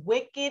there's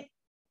wicked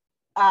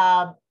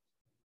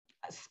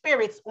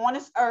spirits on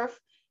this earth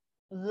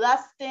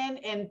lusting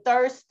and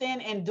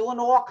thirsting and doing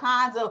all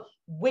kinds of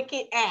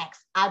wicked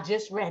acts. I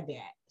just read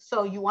that.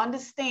 So you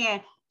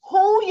understand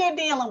who you're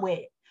dealing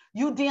with.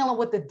 You're dealing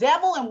with the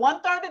devil and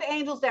 1/3 of the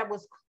angels that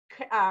was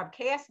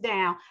cast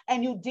down,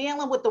 and you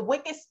dealing with the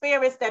wicked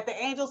spirits that the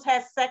angels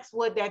had sex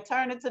with that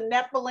turned into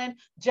Nephilim,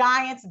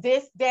 giants,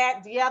 this,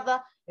 that, the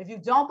other. If you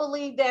don't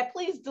believe that,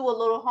 please do a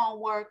little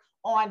homework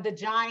on the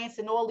giants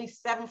and all these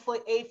 7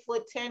 foot, 8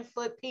 foot, 10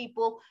 foot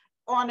people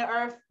on the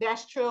earth.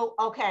 That's true.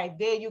 Okay,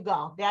 there you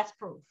go. That's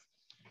proof.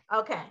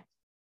 Okay.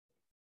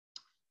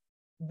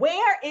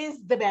 Where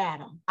is the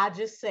battle? I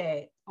just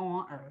said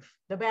on earth.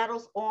 The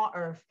battle's on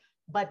earth,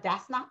 but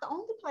that's not the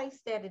only place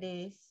that it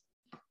is.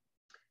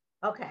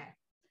 Okay.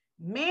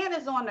 Man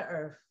is on the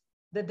earth.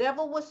 The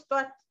devil was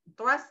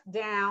thrust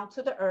down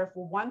to the earth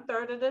with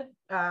 1/3 of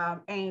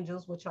the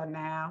angels, which are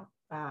now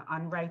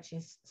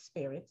unrighteous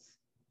spirits,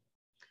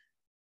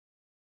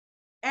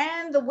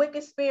 and the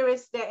wicked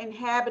spirits that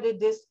inhabited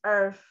this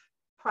earth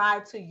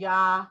prior to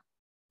Yah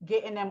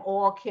getting them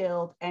all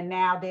killed, and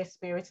now their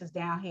spirits is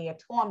down here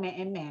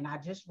tormenting men. I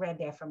just read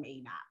that from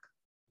Enoch,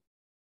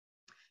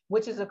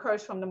 which is a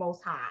curse from the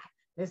Most High.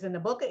 It's in the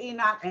book of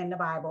Enoch and the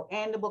Bible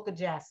and the book of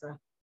Jasher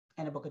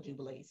and the book of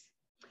Jubilees.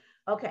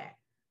 Okay,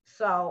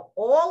 so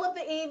all of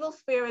the evil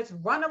spirits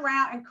run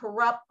around and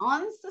corrupt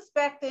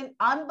unsuspecting,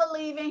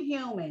 unbelieving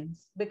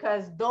humans,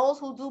 because those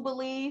who do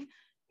believe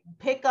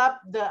pick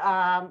up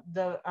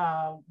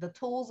the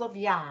tools of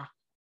Yah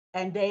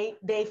and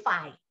they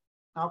fight.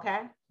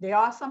 Okay, there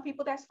are some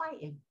people that's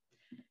fighting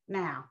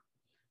now.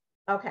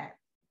 Okay,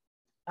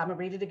 I'm gonna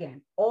read it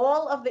again.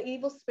 All of the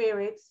evil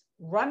spirits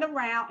run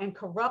around and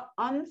corrupt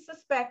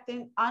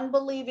unsuspecting,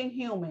 unbelieving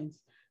humans.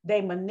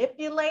 They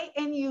manipulate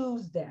and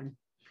use them,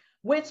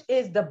 which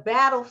is the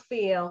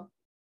battlefield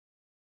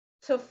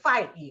to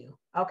fight you.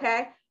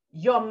 Okay,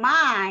 your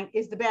mind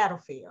is the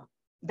battlefield.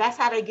 That's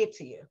how they get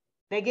to you.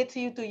 They get to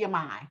you through your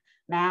mind.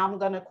 Now I'm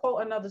going to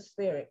quote another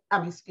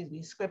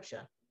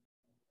scripture.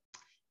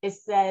 It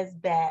says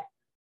that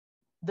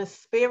the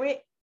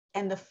spirit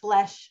and the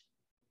flesh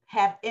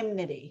have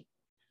enmity.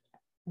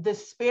 The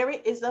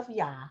spirit is of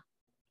Yah,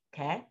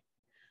 okay?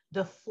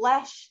 The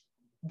flesh,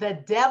 the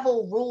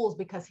devil rules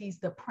because he's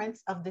the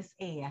prince of this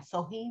air.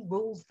 So he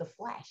rules the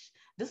flesh.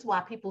 This is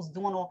why people's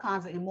doing all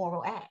kinds of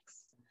immoral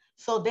acts.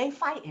 So they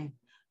fighting.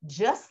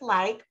 Just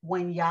like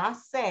when Yah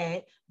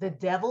said the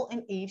devil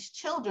and Eve's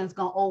children's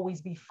gonna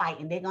always be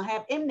fighting. They're gonna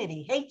have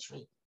enmity,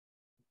 hatred.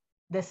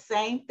 The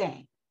same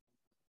thing.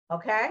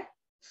 Okay?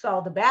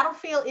 So the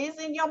battlefield is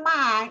in your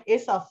mind.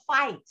 It's a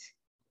fight.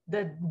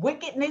 The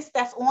wickedness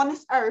that's on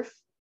this earth,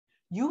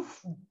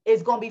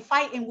 is gonna be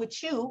fighting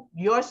with you.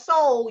 Your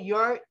soul,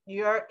 you're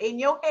in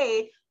your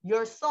head.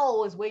 Your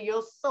soul is where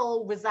your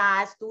soul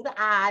resides, through the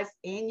eyes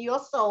in your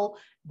soul.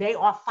 They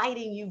are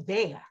fighting you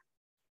there.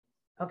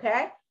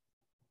 Okay?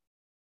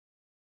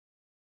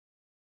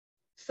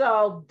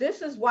 So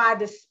this is why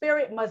the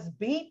spirit must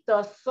beat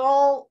the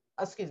soul,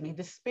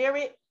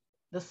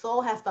 the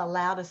soul has to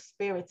allow the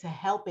spirit to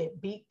help it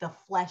beat the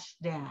flesh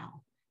down.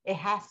 It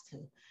has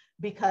to,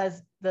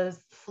 because the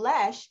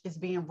flesh is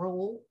being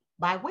ruled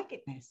by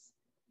wickedness.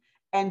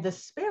 And the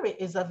spirit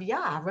is of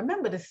Yah.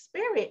 Remember, the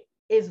spirit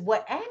is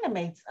what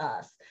animates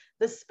us.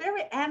 The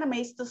spirit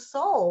animates the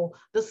soul.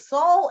 The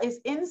soul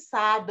is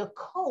inside the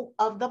coat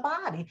of the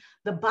body.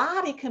 The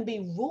body can be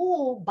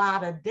ruled by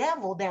the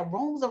devil that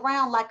roams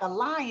around like a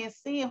lion,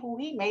 seeing who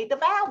he may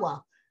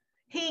devour.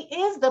 He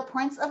is the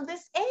prince of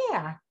this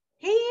air.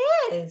 He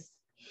is.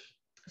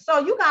 So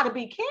you got to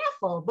be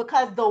careful,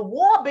 because the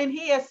war been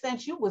here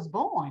since you was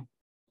born.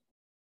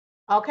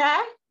 Okay?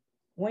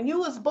 When you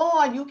was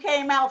born, you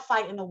came out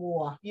fighting the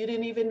war. You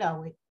didn't even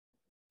know it.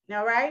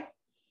 All right?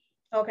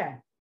 Okay.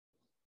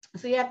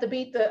 So you have to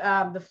beat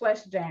the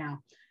flesh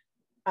down.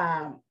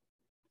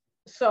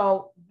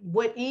 So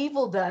what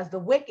evil does, the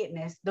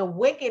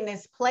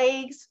wickedness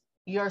plagues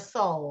your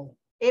soul.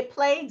 It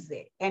plagues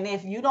it. And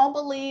if you don't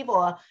believe,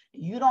 or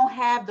you don't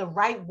have the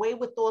right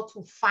wherewithal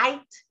to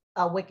fight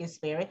a wicked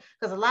spirit,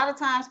 because a lot of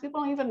times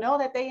people don't even know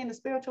that they're in a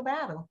spiritual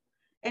battle.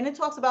 And it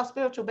talks about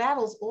spiritual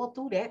battles all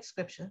through that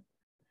scripture.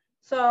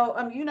 So,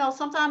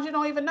 sometimes you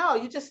don't even know.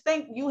 You just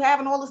think you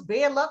having all this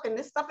bad luck and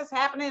this stuff is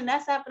happening and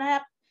that's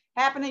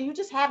happening. You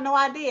just have no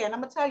idea. And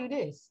I'm going to tell you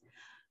this.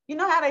 You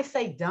know how they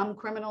say dumb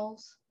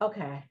criminals?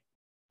 Okay.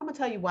 I'm going to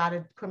tell you why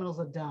the criminals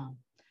are dumb.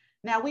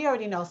 Now, we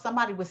already know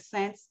somebody with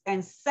sense,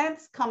 and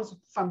sense comes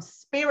from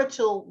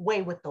spiritual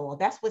wherewithal.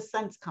 That's where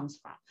sense comes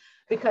from,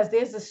 because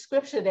there's a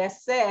scripture that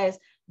says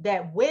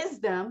that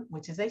wisdom,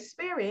 which is a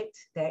spirit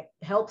that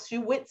helps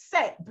you with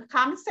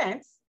common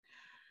sense,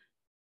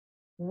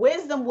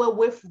 wisdom will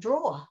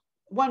withdraw.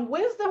 When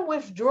wisdom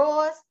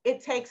withdraws,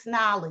 it takes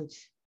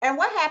knowledge. And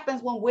what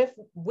happens when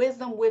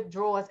wisdom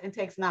withdraws and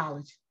takes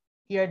knowledge?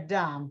 You're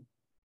dumb.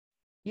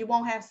 You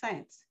won't have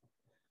sense.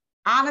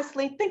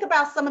 Honestly, think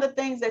about some of the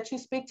things that you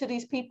speak to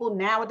these people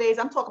nowadays.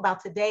 I'm talking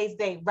about today's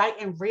day, right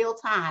in real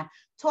time.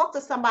 Talk to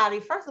somebody.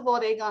 First of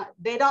all, they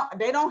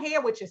don't hear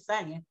what you're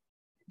saying.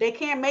 They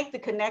can't make the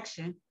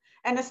connection.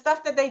 And the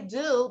stuff that they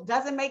do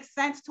doesn't make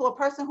sense to a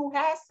person who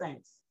has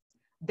sense.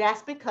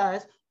 That's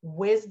because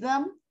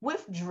wisdom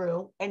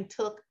withdrew and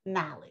took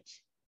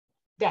knowledge.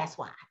 That's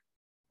why.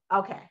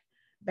 Okay,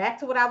 back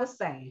to what I was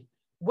saying.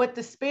 What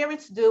the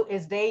spirits do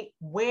is they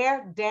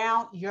wear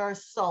down your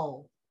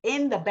soul.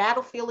 In the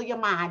battlefield of your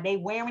mind, they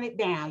wearing it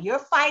down. You're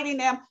fighting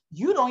them.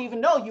 You don't even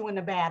know you in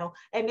the battle,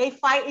 and they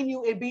fighting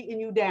you and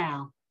beating you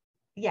down.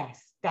 Yes,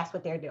 that's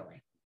what they're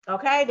doing.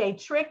 Okay, they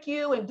trick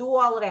you and do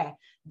all of that.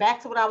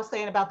 Back to what I was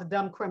saying about the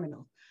dumb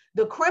criminal.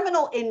 The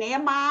criminal in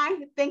their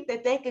mind think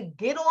that they could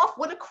get off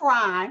with a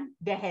crime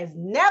that has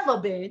never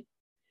been,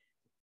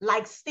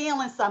 like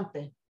stealing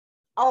something.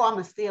 Oh, I'm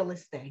gonna steal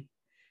this thing.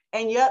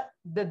 And yet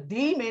the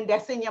demon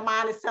that's in your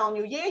mind is telling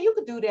you, yeah, you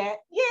could do that.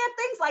 Yeah,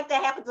 things like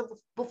that happened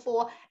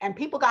before, and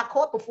people got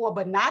caught before,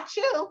 but not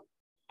you.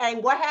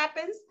 And what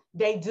happens?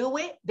 They do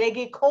it, they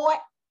get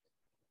caught.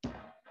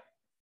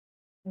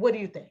 What do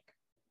you think?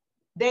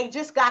 They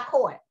just got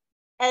caught.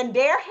 And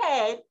their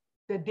head,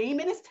 the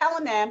demon is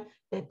telling them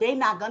that they're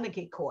not gonna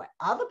get caught.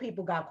 Other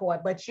people got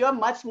caught, but you're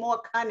much more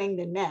cunning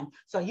than them.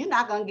 So you're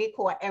not gonna get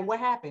caught. And what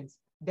happens?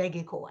 They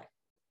get caught.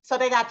 So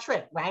they got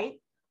tricked, right?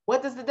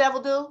 What does the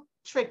devil do?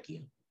 Trick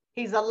you.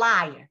 He's a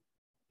liar.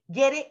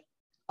 Get it?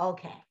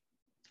 Okay.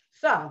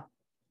 So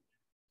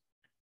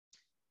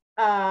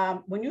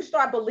when you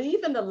start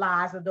believing the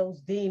lies of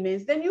those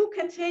demons, then you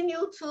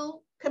continue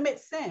to commit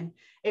sin.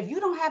 If you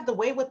don't have the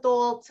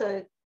wherewithal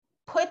to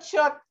put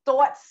your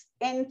thoughts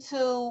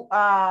into,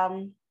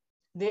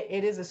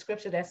 it is a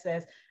scripture that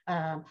says,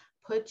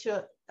 put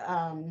your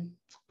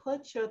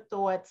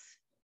thoughts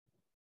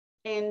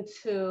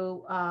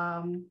into,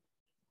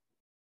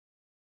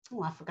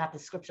 oh, I forgot the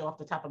scripture off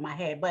the top of my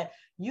head, but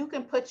you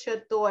can put your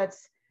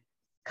thoughts,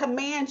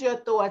 command your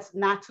thoughts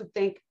not to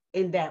think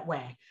in that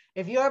way.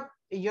 If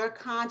you're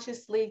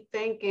consciously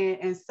thinking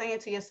and saying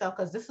to yourself,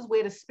 because this is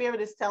where the spirit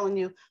is telling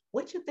you,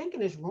 what you're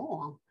thinking is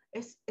wrong.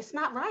 It's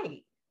not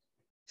right.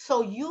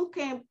 So you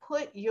can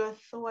put your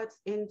thoughts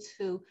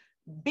into,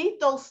 beat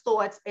those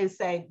thoughts and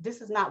say,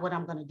 this is not what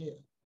I'm going to do.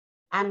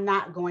 I'm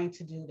not going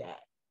to do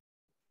that.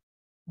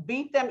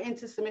 Beat them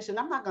into submission.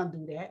 I'm not going to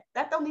do that.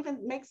 That don't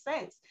even make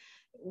sense.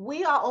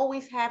 We are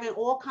always having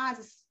all kinds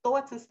of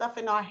thoughts and stuff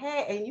in our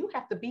head, and you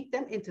have to beat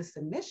them into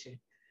submission.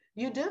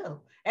 You do.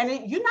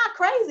 And you're not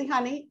crazy,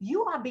 honey.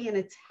 You are being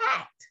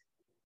attacked.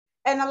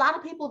 And a lot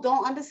of people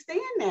don't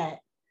understand that.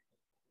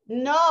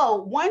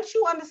 No, once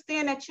you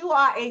understand that you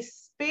are a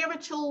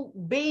spiritual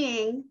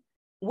being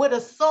with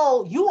a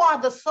soul, you are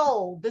the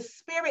soul. The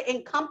spirit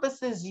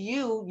encompasses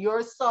you,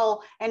 your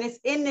soul, and it's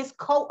in this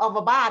coat of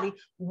a body.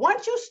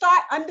 Once you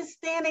start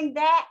understanding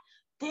that,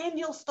 then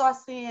you'll start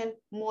seeing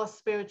more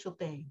spiritual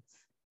things.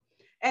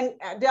 And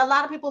there are a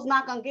lot of people's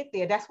not going to get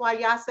there. That's why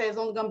y'all say it's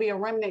only going to be a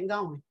remnant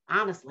going,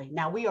 honestly.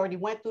 Now, we already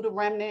went through the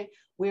remnant.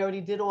 We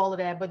already did all of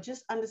that. But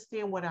just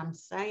understand what I'm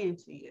saying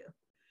to you.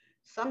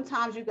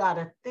 Sometimes you got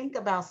to think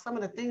about some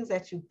of the things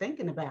that you're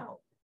thinking about.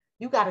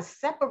 You got to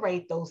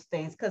separate those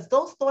things, because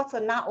those thoughts are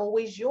not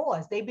always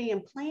yours. They be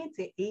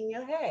implanted in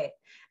your head.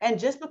 And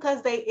just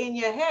because they in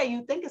your head,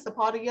 you think it's a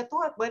part of your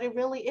thought, but it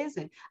really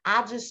isn't.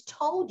 I just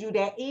told you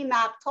that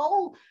Enoch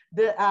told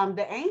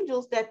the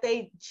angels that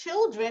they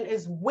children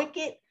is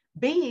wicked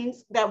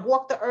beings that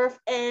walk the earth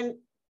and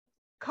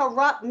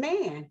corrupt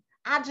man.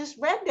 I just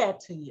read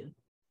that to you.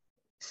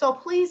 So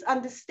please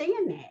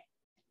understand that.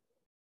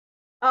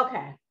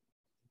 Okay.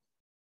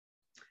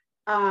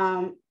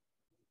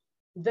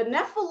 The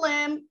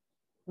Nephilim,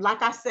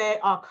 like I said,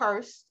 are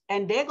cursed,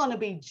 and they're going to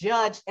be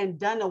judged and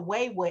done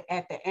away with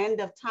at the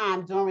end of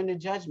time during the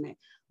judgment.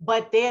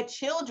 But their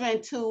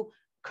children to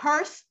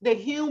curse the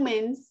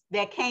humans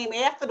that came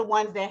after the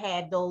ones that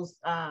had those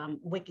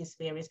wicked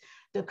spirits,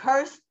 to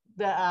curse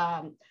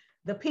the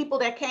people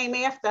that came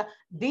after,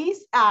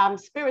 these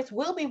spirits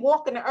will be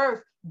walking the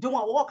earth doing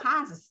all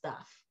kinds of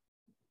stuff.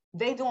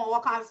 They doing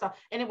all kinds of stuff.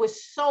 And it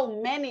was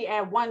so many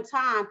at one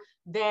time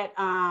that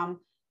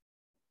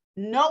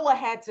Noah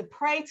had to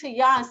pray to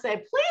Yah and say,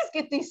 please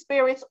get these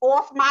spirits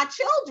off my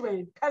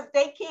children, because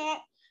they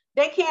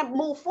can't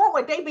move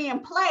forward. They being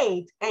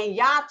plagued. And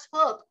Yah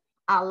took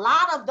a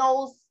lot of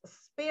those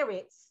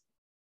spirits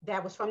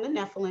that was from the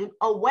Nephilim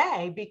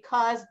away,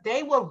 because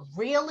they were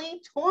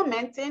really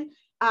tormenting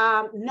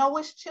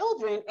Noah's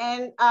children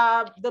and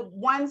the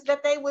ones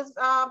that they was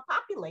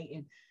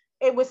populating.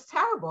 It was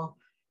terrible.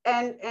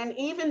 And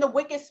even the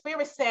wicked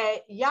spirit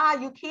said, yeah,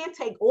 you can't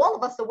take all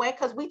of us away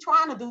because we're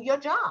trying to do your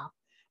job.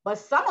 But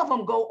some of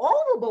them go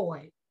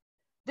overboard.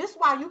 This is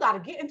why you got to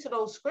get into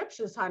those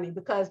scriptures, honey,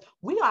 because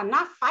we are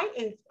not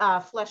fighting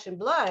flesh and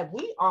blood.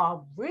 We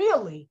are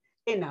really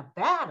in a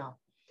battle.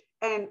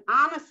 And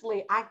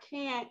honestly, I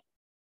can't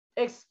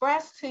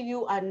express to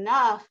you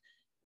enough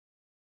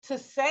to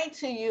say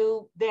to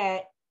you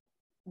that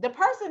the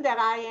person that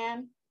I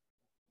am,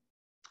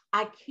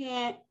 I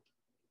can't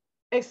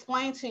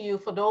explain to you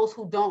for those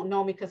who don't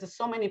know me, because there's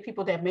so many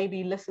people that may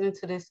be listening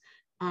to this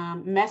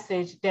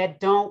message that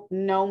don't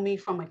know me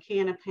from a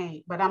can of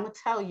paint. But I'm gonna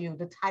tell you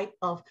the type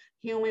of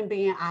human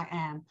being I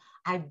am.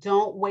 I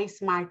don't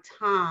waste my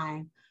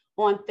time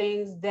on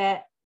things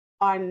that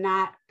are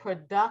not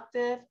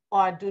productive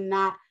or do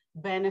not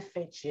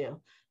benefit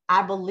you.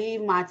 I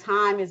believe my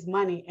time is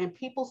money, and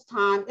people's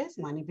time is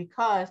money,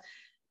 because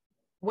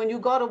when you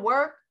go to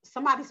work,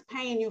 somebody's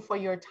paying you for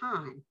your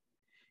time.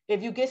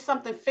 If you get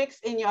something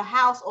fixed in your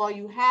house or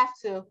you have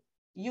to,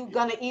 you're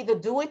gonna either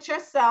do it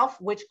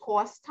yourself, which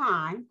costs you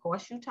time,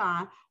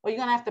 or you're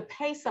gonna have to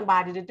pay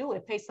somebody to do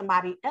it, pay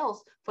somebody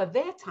else for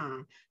their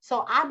time.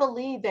 So I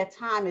believe that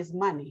time is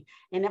money.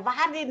 And if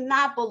I did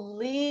not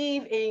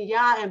believe in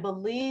Yah and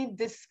believe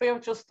this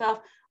spiritual stuff,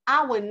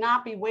 I would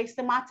not be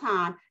wasting my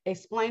time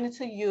explaining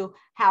to you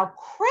how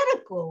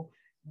critical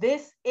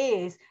this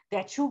is,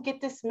 that you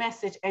get this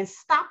message and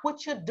stop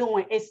what you're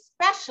doing,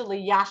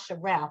 especially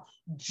Yasharel,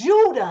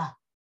 Judah,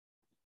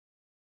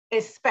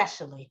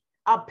 especially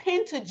a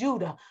pin to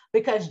Judah,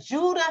 because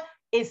Judah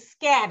is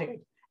scattered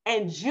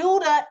and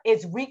Judah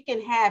is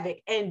wreaking havoc,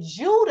 and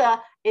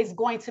Judah is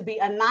going to be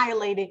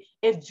annihilated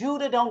if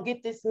Judah don't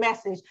get this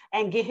message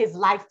and get his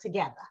life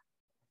together.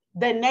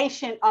 The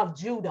nation of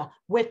Judah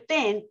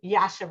within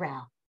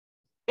Yasharel.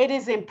 It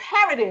is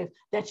imperative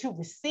that you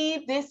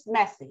receive this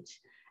message.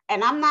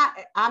 And I'm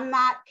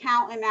not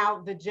counting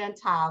out the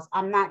Gentiles.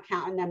 I'm not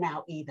counting them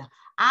out either.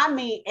 I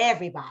mean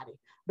everybody,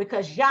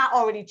 because Yah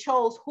already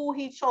chose who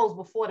he chose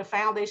before the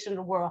foundation of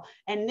the world.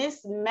 And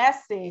this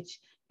message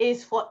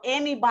is for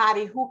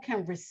anybody who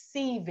can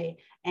receive it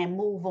and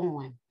move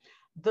on.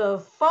 The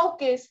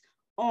focus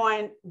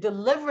on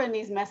delivering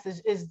these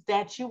messages is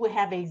that you would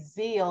have a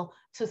zeal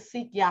to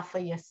seek Yah for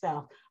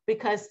yourself,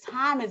 because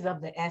time is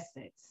of the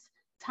essence.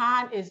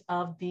 Time is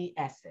of the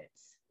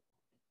essence.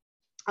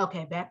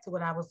 Okay, back to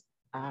what I was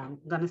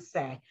going to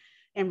say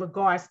in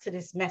regards to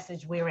this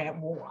message, we're at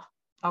war.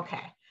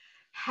 Okay,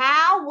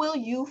 how will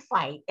you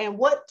fight, and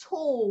what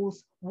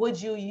tools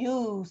would you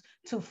use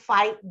to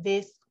fight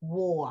this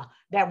war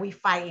that we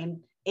fight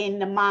in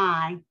the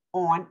mind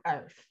on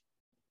earth?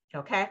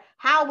 Okay,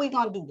 how are we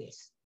going to do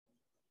this?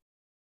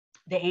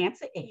 The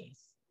answer is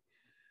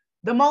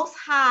the Most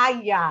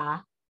High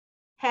Yah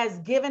has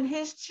given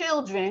his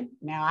children,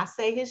 now I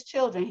say his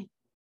children,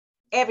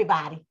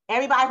 everybody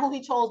who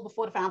he chose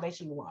before the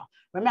foundation of the world.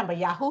 Remember,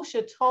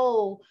 Yahusha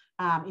told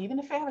even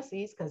the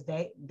Pharisees, because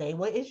they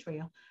were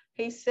Israel,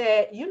 he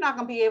said, you're not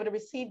going to be able to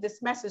receive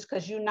this message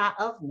because you're not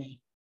of me.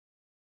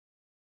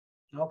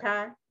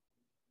 Okay?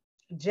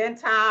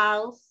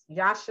 Gentiles,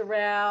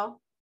 Yasharel,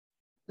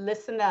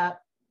 listen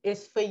up,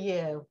 it's for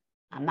you.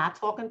 I'm not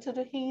talking to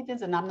the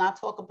heathens, and I'm not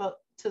talking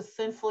to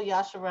sinful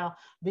Yasharel,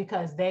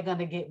 because they're going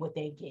to get what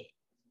they get.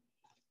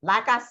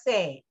 Like I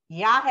said,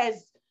 Yah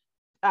has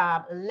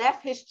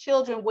left his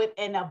children with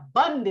an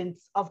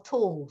abundance of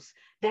tools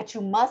that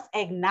you must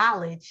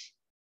acknowledge,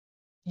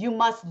 you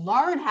must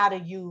learn how to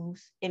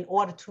use in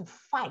order to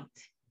fight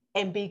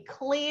and be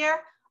clear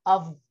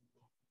of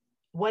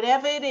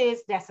whatever it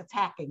is that's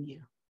attacking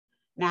you.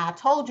 Now, I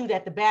told you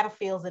that the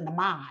battlefield's in the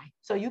mind,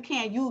 so you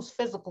can't use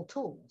physical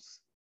tools,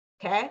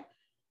 okay?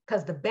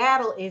 Because the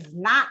battle is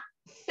not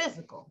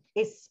physical,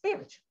 it's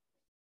spiritual.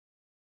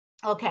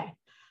 Okay.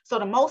 So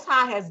the Most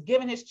High has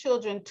given his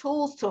children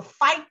tools to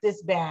fight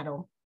this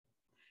battle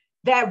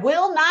that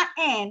will not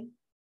end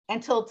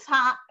until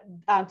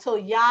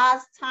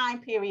Yah's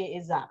time period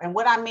is up. And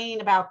what I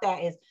mean about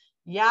that is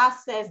Yah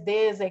says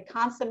there's a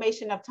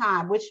consummation of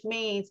time, which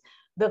means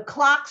the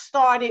clock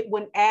started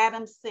when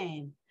Adam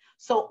sinned.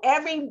 So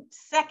every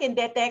second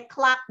that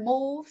clock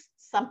moves,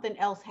 something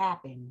else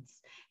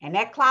happens. And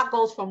that clock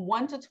goes from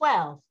 1 to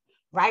 12.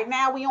 Right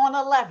now we on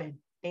 11.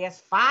 There's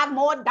 5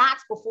 more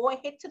dots before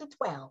it hit to the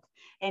 12.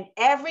 And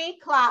every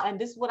clock, and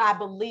this is what I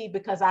believe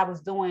because I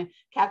was doing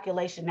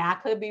calculation. Now I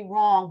could be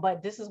wrong,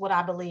 but this is what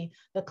I believe.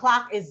 The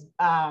clock is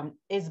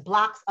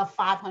blocks of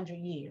 500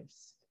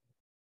 years.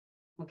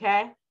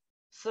 Okay,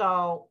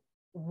 so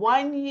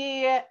 1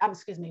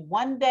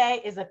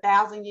 day is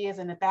 1,000 years,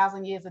 and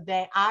 1,000 years a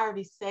day. I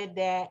already said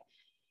that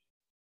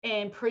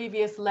in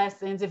previous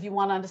lessons. If you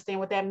want to understand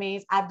what that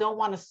means, I don't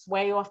want to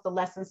sway off the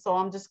lesson, so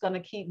I'm just going to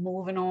keep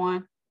moving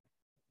on.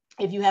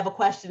 If you have a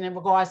question in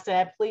regards to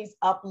that, please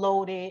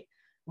upload it.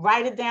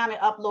 Write it down and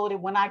upload it.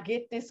 When I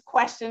get this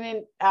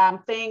questioning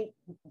thing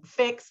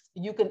fixed,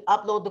 you can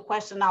upload the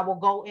question. I will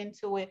go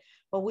into it,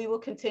 but we will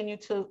continue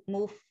to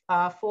move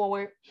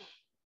forward.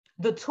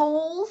 The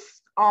tools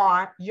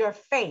are your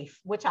faith,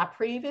 which I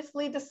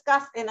previously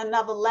discussed in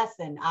another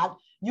lesson.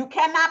 You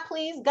cannot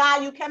please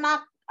God. You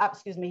cannot,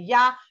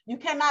 Yah. You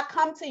cannot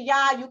come to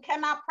Yah. You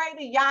cannot pray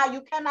to Yah.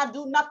 You cannot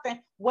do nothing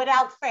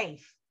without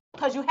faith,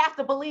 because you have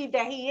to believe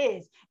that he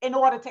is in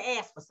order to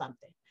ask for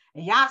something.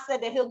 And Yah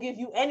said that he'll give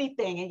you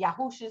anything in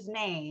Yahushua's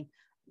name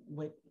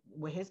with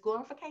his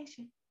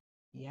glorification.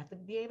 You have to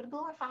be able to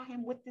glorify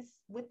him with this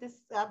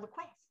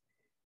request.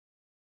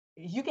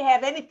 You can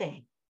have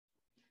anything.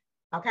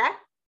 Okay?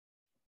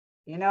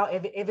 You know,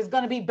 if it's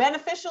going to be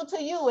beneficial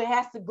to you, it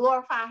has to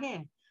glorify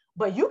him.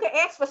 But you can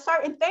ask for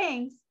certain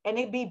things and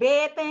it be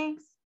bad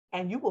things,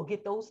 and you will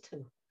get those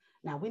too.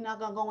 Now, we're not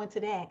going to go into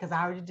that because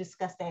I already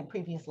discussed that in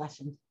previous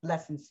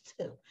lessons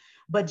too.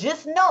 But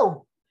just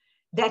know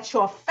that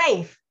your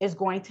faith is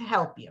going to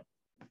help you.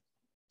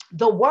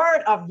 The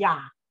word of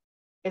Yah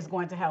is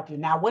going to help you.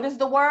 Now, what is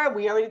the word?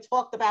 We already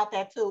talked about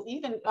that too.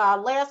 Even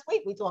last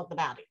week, we talked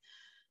about it.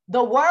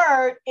 The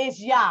word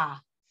is Yah.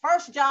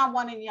 1 John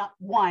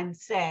 1:1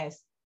 says,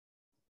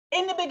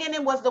 in the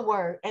beginning was the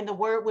word, and the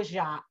word was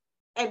Yah,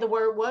 and the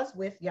word was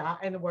with Yah,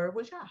 and the word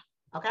was Yah.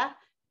 Okay?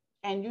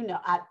 And you know,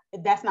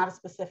 that's not a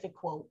specific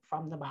quote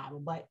from the Bible,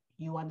 but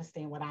you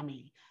understand what I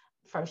mean.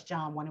 1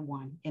 John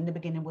 1:1, in the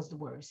beginning was the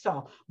word.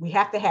 So we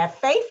have to have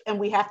faith and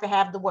we have to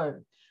have the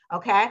word.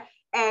 Okay?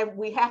 And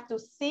we have to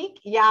seek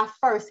Yah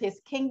first,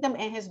 his kingdom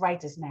and his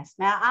righteousness.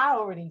 Now, I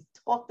already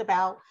talked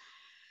about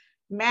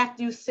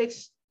Matthew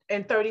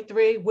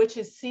 6:33, which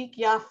is seek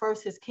Yah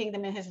first, his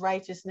kingdom and his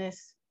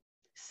righteousness.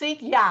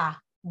 Seek Yah,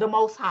 the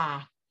Most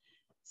High.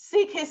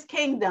 Seek his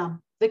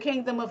kingdom, the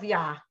kingdom of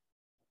Yah.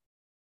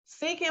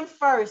 Seek him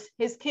first,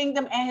 his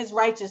kingdom and his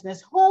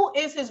righteousness. Who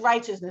is his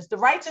righteousness? The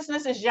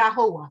righteousness is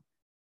Yahusha.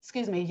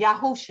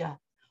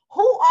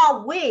 Who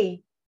are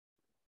we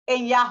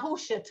in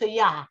Yahusha to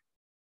Yah?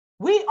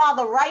 We are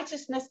the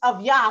righteousness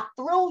of Yah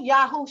through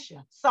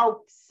Yahusha.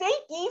 So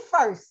seek ye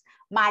first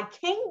my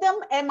kingdom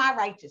and my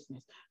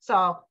righteousness.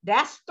 So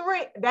that's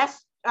three.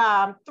 That's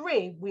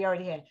three we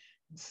already had.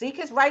 Seek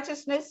his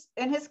righteousness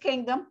and his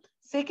kingdom.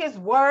 Seek his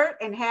word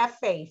and have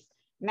faith.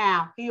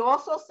 Now, he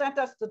also sent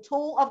us the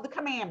tool of the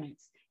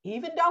commandments,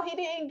 even though he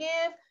didn't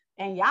give,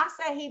 and Yah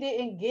said he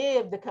didn't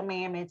give the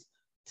commandments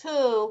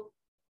to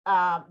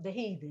the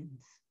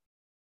heathens.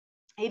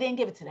 He didn't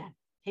give it to them.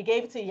 He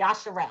gave it to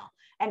Yasharel.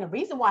 And the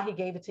reason why he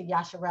gave it to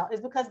Yasharel is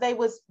because they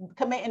was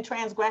committing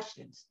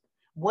transgressions.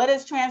 What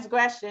is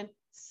transgression?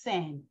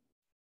 Sin.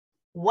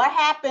 What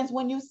happens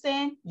when you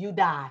sin? You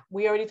die.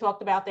 We already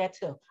talked about that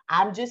too.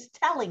 I'm just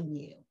telling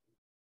you.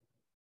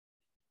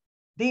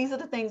 These are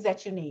the things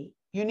that you need.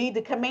 You need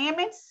the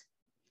commandments.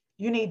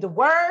 You need the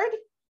word.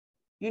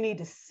 You need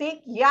to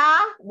seek Yah,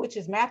 which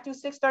is Matthew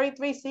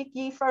 6:33. Seek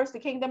ye first the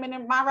kingdom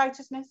and my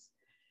righteousness.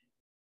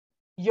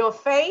 Your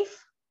faith,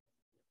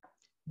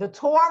 the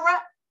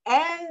Torah,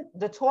 and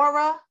the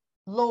Torah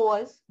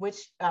laws, which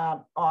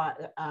are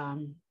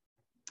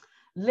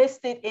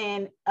listed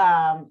in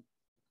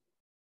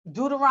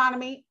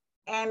Deuteronomy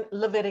and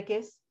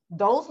Leviticus.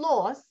 Those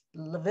laws,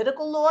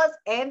 Levitical laws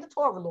and the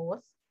Torah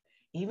laws,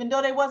 even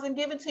though they wasn't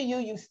given to you,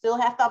 you still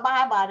have to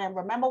abide by them.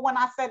 Remember when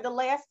I said the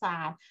last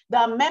time,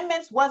 the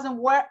amendments wasn't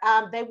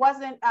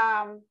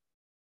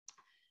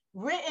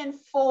written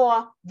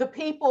for the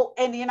people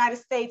in the United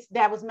States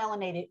that was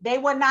melanated. They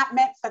were not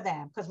meant for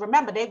them, because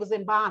remember, they was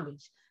in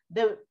bondage.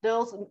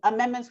 Those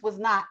amendments was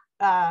not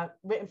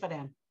written for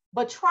them.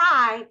 But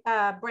try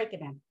breaking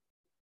them,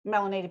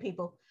 melanated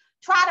people.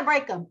 Try to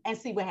break them and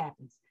see what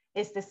happens.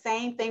 It's the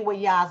same thing with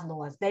Yah's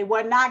laws. They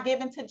were not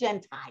given to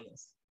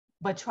Gentiles,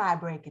 but try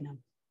breaking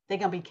them. They're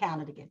going to be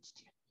counted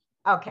against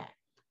you. Okay.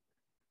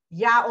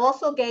 Yah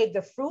also gave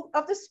the fruit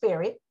of the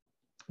Spirit,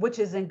 which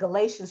is in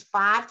Galatians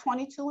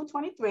 5:22 and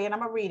 23, and I'm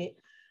going to read it.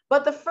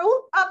 But the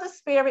fruit of the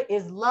Spirit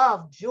is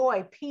love,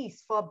 joy,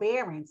 peace,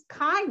 forbearance,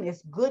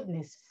 kindness,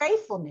 goodness,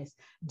 faithfulness,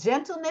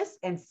 gentleness,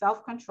 and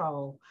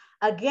self-control,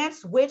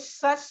 against which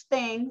such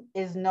thing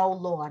is no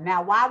law.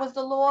 Now, why was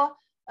the law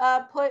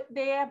put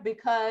there?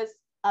 Because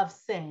of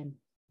sin.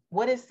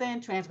 What is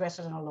sin?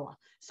 Transgression of the law.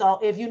 So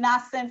if you're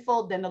not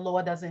sinful, then the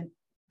law doesn't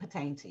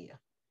pertain to you.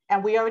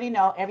 And we already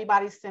know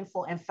everybody's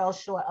sinful and fell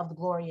short of the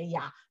glory of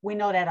Yah. We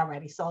know that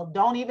already. So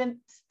don't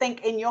even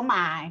think in your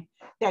mind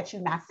that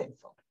you're not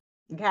sinful.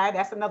 Okay,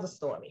 that's another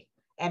story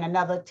and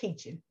another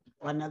teaching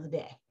or another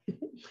day.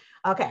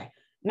 Okay,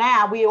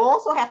 now we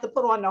also have to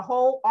put on the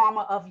whole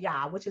armor of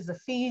Yah, which is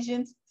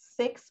Ephesians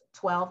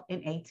 6:12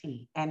 and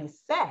 18. And it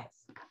says,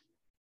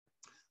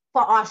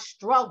 for our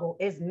struggle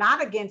is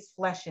not against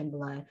flesh and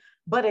blood,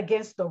 but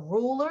against the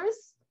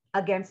rulers,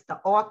 against the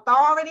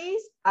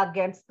authorities,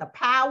 against the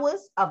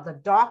powers of the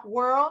dark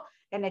world,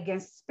 and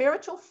against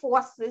spiritual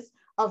forces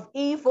of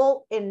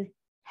evil in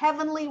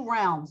heavenly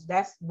realms.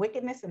 That's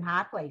wickedness in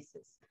high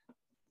places.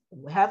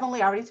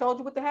 Heavenly, I already told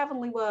you what the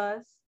heavenly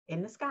was,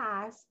 in the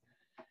skies.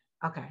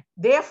 Okay.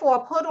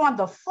 Therefore, put on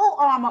the full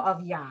armor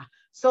of Yah,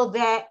 so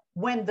that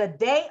when the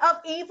day of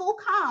evil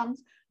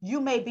comes, you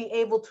may be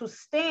able to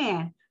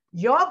stand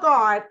your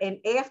guard, and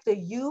after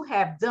you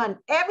have done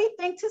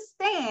everything to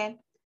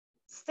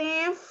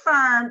Stand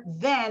firm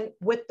then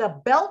with the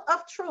belt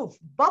of truth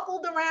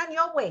buckled around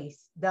your waist,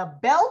 the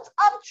belt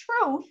of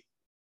truth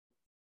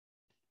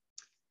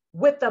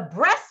with the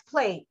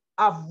breastplate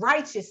of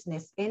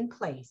righteousness in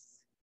place.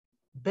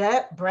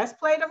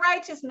 Breastplate of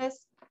righteousness.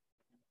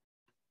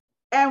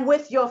 And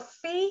with your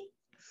feet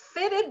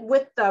fitted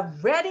with the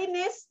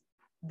readiness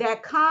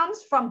that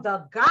comes from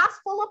the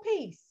gospel of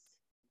peace.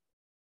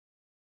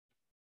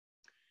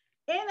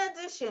 In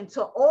addition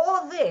to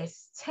all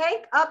this,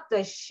 take up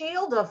the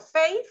shield of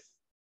faith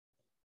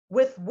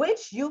with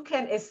which you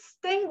can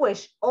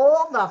extinguish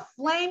all the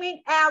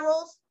flaming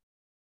arrows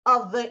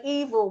of the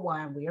evil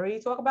one. We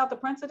already talked about the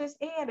prince of this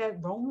air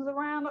that roams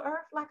around the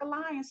earth like a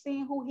lion,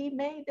 seeing who he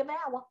may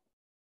devour.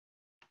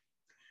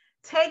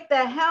 Take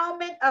the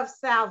helmet of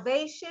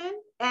salvation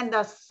and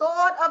the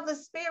sword of the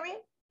Spirit,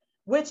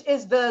 which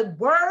is the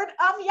word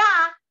of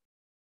Yah,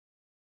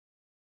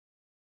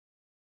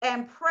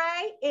 and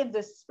pray in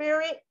the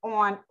Spirit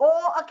on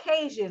all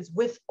occasions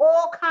with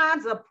all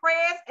kinds of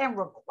prayers and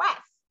requests.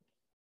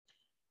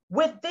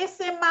 With this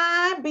in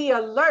mind, be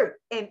alert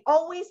and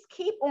always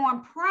keep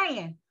on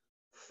praying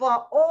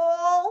for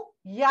all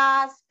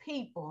Yah's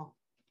people.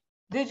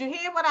 Did you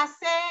hear what I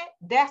said?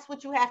 That's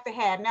what you have to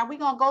have. Now we're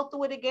going to go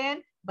through it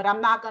again, but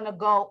I'm not going to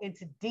go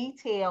into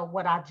detail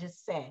what I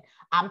just said.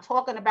 I'm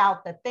talking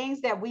about the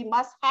things that we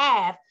must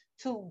have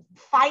to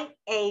fight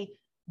a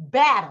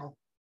battle.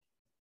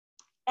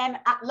 And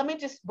let me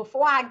just,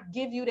 before I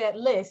give you that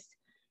list,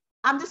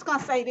 I'm just going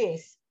to say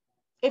this.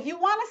 If you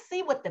want to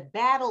see what the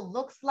battle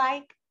looks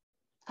like,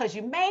 because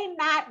you may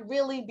not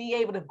really be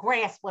able to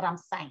grasp what I'm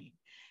saying.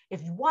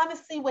 If you want to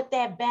see what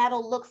that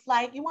battle looks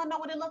like, you want to know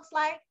what it looks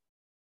like?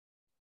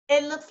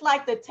 It looks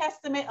like the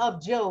testament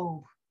of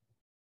Job.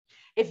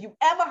 If you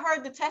ever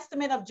heard the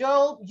testament of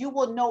Job, you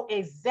will know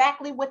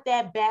exactly what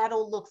that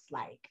battle looks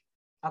like.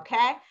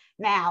 Okay?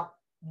 Now,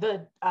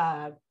 the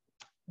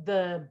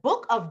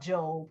book of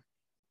Job,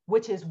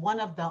 which is one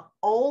of the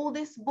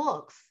oldest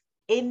books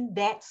in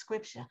that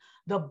scripture.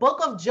 The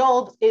book of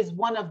Job is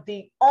one of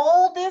the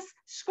oldest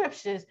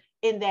scriptures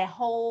in that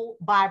whole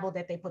Bible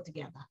that they put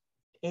together.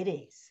 It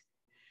is.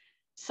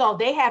 So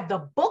they have the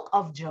book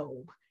of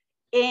Job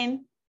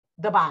in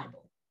the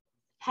Bible.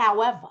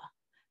 However,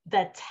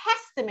 the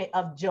testament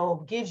of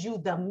Job gives you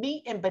the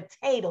meat and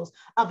potatoes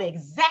of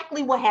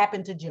exactly what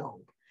happened to Job.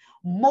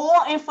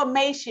 More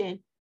information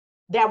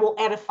that will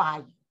edify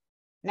you.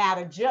 Now,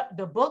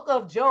 the book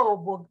of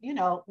Job will,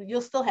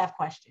 you'll still have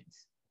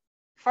questions.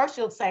 First,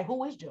 you'll say,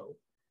 who is Job?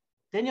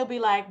 Then you'll be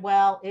like,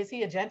 well, is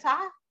he a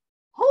Gentile?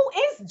 Who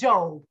is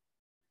Job?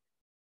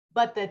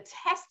 But the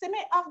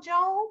testament of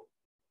Job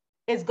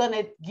is going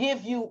to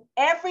give you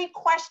every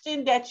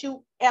question that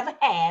you ever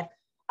have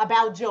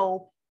about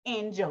Job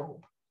in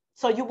Job.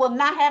 So you will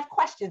not have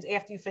questions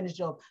after you finish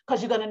Job,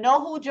 because you're going to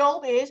know who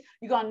Job is.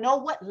 You're going to know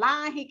what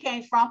line he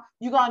came from.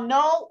 You're going to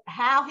know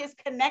how his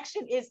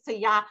connection is to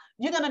Yah.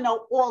 You're going to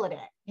know all of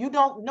that. You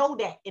don't know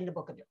that in the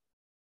book of Job.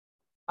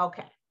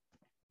 Okay.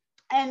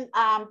 And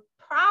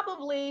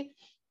probably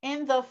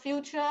in the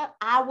future,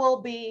 I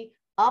will be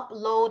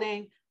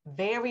uploading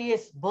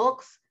various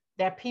books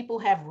that people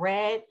have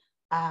read.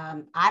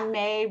 I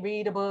may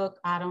read a book,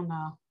 I don't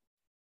know.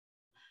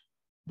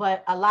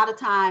 But a lot of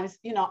times,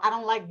 I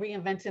don't like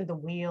reinventing the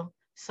wheel.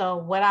 So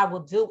what I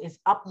will do is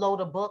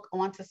upload a book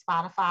onto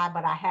Spotify,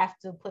 but I have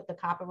to put the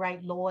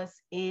copyright laws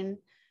in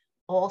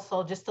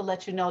also, just to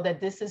let you know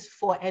that this is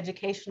for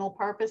educational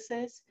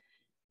purposes.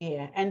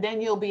 Yeah, and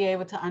then you'll be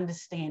able to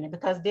understand it,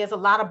 because there's a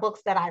lot of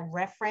books that I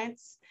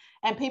reference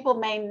and people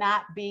may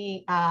not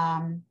be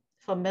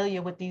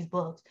familiar with these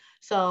books.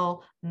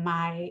 So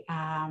my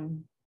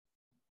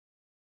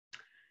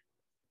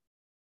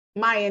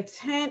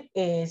intent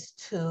is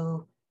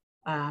to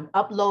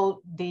upload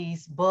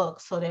these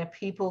books so that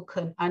people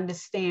can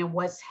understand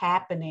what's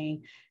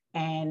happening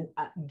and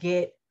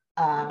get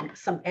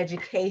some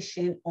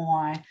education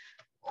on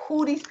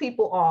who these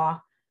people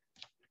are,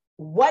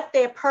 what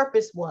their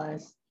purpose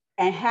was,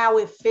 and how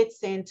it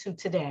fits into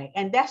today.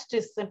 And that's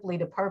just simply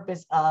the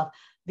purpose of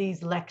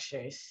these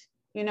lectures,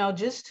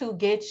 just to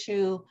get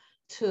you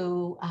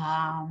to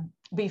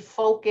be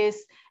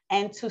focused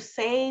and to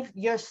save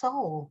your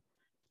soul.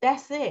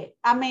 That's it.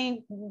 I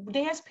mean,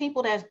 there's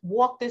people that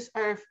walk this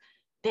earth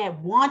that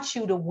want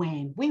you to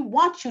win. We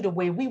want you to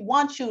win. We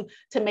want you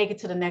to make it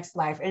to the next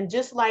life. And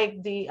just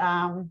like the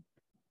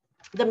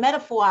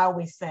metaphor I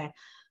always say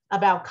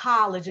about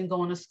college and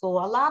going to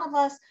school, a lot of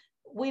us,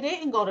 we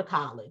didn't go to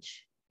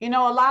college. A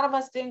lot of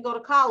us didn't go to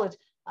college.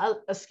 A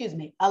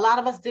lot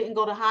of us didn't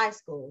go to high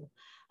school.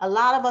 A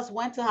lot of us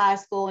went to high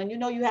school, and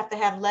you have to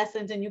have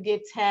lessons and you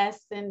get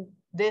tests and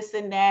this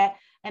and that.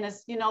 And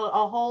it's,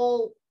 a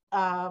whole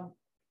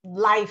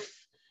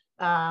life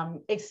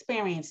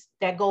experience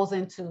that goes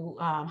into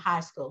high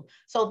school.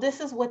 So this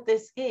is what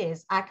this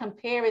is. I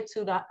compare it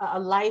to a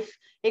life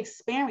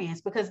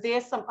experience, because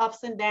there's some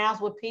ups and downs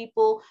with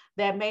people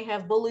that may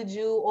have bullied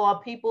you,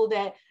 or people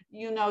that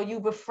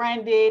you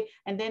befriended,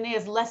 and then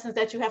there's lessons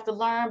that you have to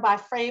learn by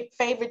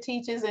favorite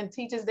teachers and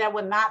teachers that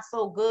were not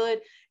so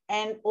good.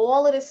 And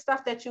all of this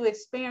stuff that you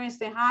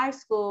experienced in high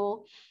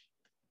school,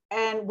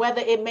 and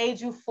whether it made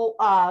you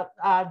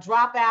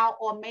drop out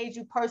or made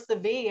you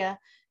persevere,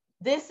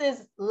 this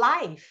is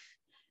life.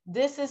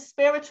 This is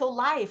spiritual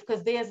life,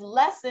 because there's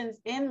lessons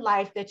in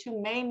life that you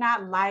may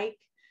not like.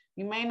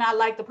 You may not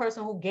like the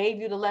person who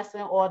gave you the lesson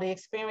or the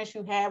experience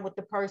you had with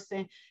the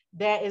person,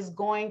 that is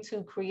going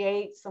to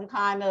create some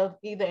kind of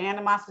either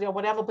animosity or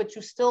whatever, but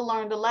you still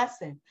learned the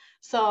lesson.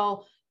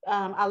 So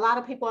a lot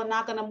of people are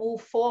not going to move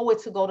forward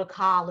to go to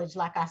college,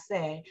 like I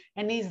said.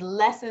 And these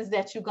lessons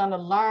that you're going to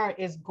learn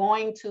is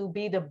going to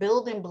be the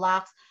building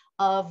blocks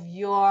of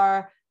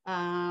your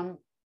soul,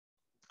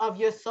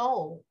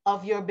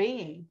 of your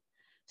being.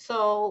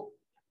 So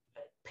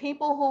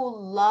people who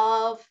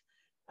love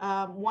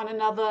one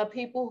another,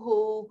 people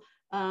who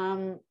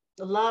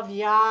love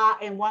Yah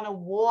and want to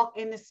walk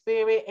in the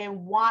spirit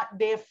and want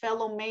their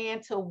fellow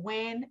man to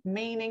win,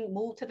 meaning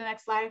move to the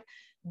next life.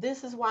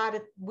 This is why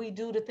we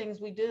do the things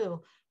we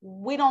do.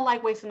 We don't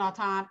like wasting our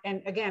time.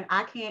 And again,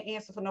 I can't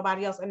answer for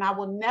nobody else, and I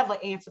will never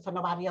answer for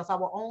nobody else. I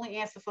will only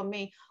answer for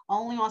me.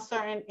 Only on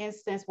certain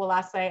instances will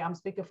I say I'm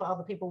speaking for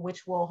other people,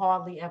 which will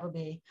hardly ever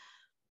be.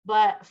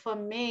 But for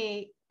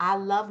me, I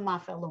love my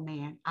fellow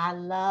man. I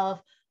love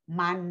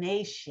my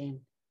nation.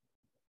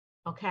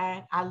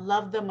 Okay. I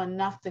love them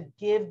enough to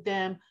give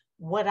them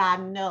what I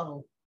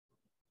know.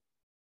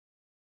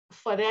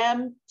 For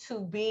them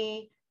to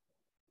be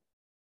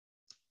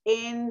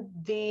in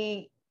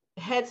the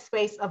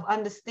headspace of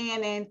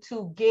understanding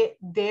to get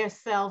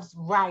themselves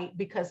right,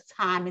 because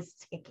time is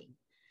ticking.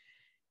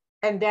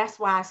 And that's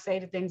why I say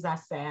the things I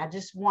say. I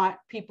just want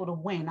people to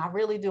win. I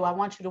really do. I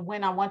want you to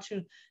win. I want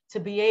you to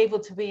be able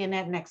to be in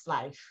that next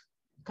life,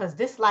 because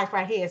this life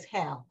right here is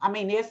hell. I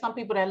mean, there's some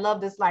people that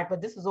love this life,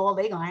 but this is all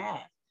they're going to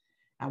have.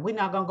 And we're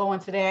not going to go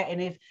into that.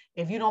 And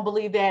if you don't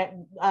believe that,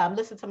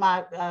 listen to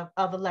my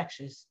other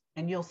lectures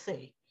and you'll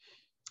see.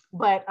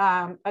 But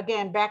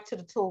again, back to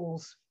the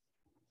tools.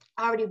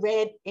 I already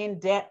read in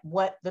depth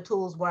what the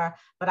tools were,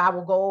 but I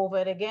will go over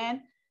it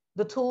again.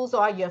 The tools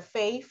are your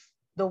faith,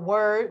 the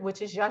word,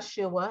 which is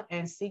Yeshua,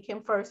 and seek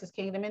him first, his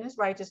kingdom and his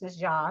righteousness,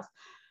 Yah's.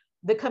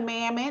 The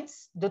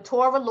commandments, the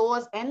Torah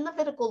laws and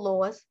Levitical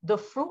laws, the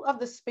fruit of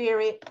the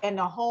spirit, and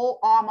the whole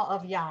armor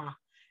of Yah.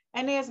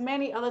 And there's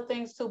many other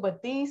things too,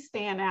 but these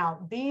stand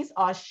out. These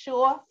are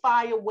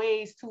surefire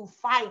ways to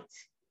fight,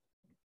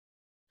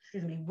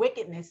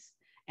 wickedness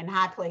in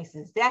high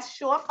places. That's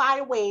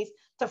surefire ways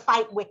to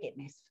fight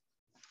wickedness.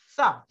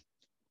 So,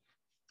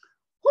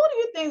 who do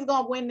you think is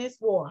going to win this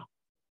war?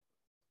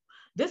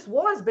 This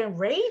war has been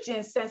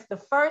raging since the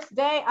first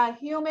day a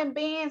human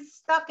being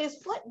stuck his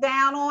foot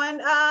down on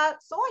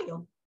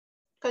soil.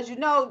 Because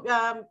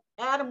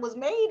Adam was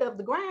made of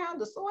the ground,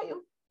 the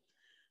soil.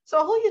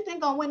 So who you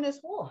think gonna win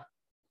this war?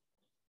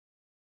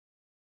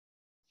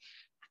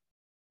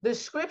 The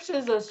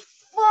scriptures is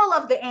full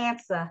of the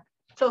answer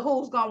to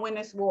who's gonna win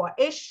this war.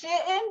 It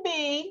shouldn't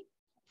be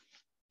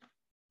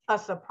a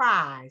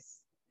surprise.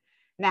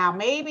 Now,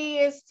 maybe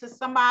it's to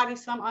somebody,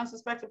 some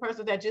unsuspected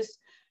person that just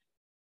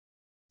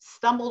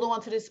stumbled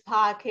onto this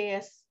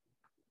podcast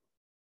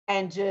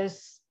and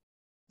just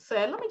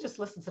said, let me just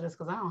listen to this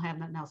because I don't have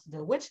nothing else to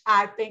do, which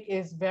I think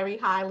is very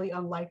highly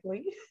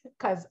unlikely,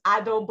 because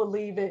I don't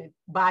believe it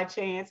by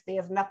chance.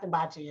 There's nothing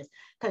by chance,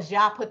 because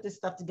y'all put this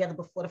stuff together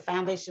before the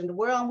foundation of the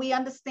world, and we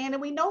understand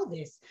and we know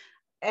this.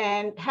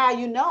 And how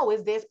you know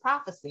is there's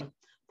prophecy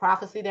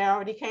that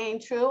already came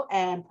true,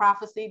 and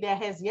prophecy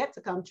that has yet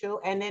to come true.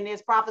 And then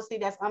there's prophecy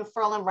that's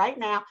unfurling right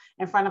now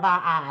in front of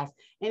our eyes.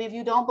 And if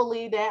you don't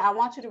believe that, I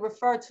want you to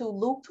refer to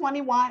Luke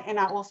 21, and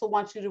I also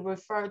want you to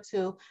refer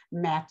to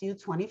Matthew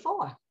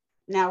 24.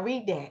 Now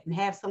read that and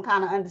have some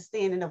kind of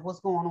understanding of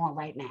what's going on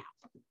right now.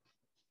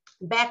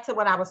 Back to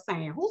what I was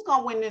saying. Who's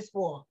going to win this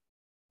war?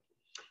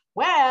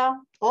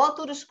 Well, all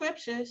through the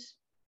scriptures,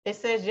 it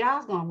says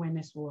Yah's going to win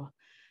this war.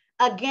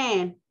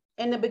 Again,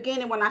 in the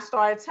beginning, when I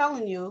started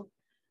telling you,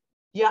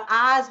 your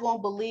eyes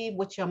won't believe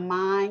what your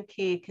mind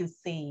can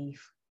conceive.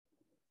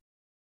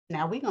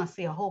 Now we're going to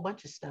see a whole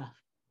bunch of stuff.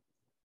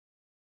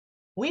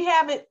 We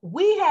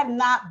have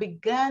not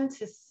begun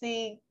to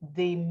see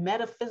the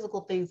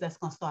metaphysical things that's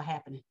going to start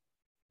happening.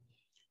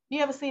 You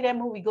ever see that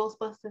movie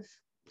Ghostbusters,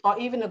 or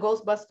even the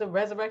Ghostbuster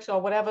Resurrection,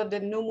 or whatever the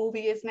new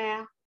movie is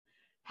now?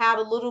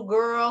 How the little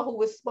girl who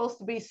was supposed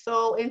to be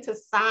so into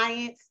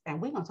science,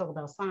 and we're going to talk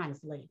about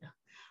science later,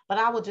 but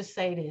I will just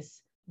say this.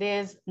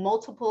 There's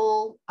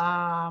multiple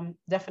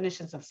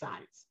definitions of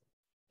science.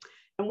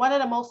 And one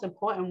of the most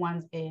important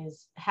ones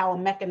is how a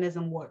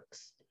mechanism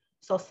works.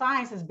 So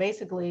science is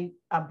basically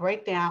a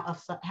breakdown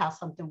of how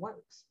something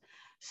works.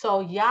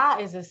 So Yah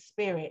is a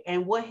spirit,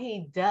 and what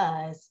he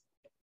does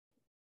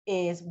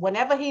is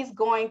whenever he's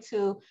going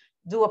to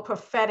do a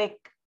prophetic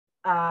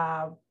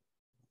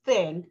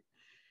thing,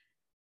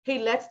 he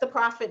lets the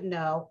prophet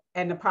know,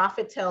 and the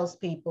prophet tells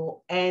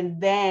people,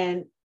 and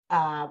then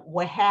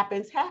what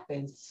happens.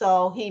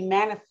 So he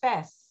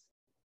manifests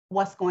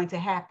what's going to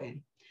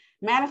happen.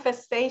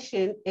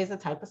 Manifestation is a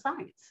type of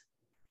science.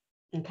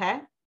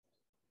 Okay.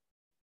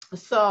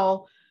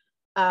 So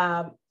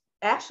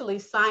actually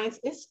science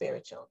is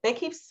spiritual. They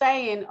keep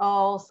saying,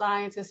 oh,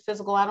 science is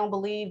physical. I don't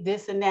believe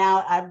this and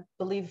now I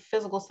believe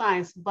physical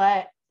science,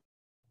 but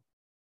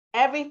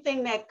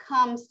everything that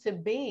comes to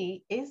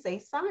be is a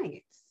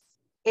science.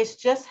 It's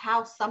just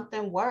how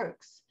something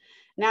works.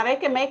 Now they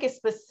can make it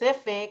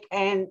specific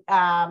and,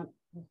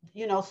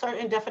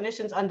 certain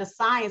definitions under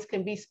science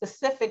can be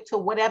specific to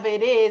whatever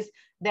it is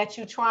that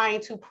you're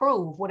trying to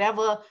prove,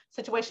 whatever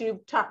situation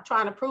you're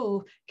trying to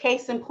prove.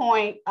 Case in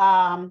point,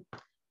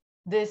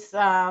 this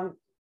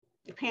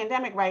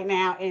pandemic right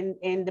now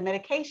in the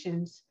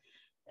medications,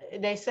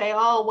 they say,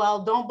 oh,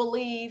 well, don't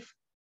believe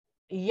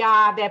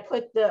Yah that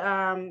put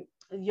the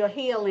your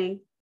healing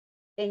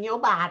in your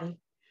body.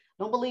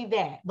 Don't believe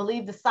that.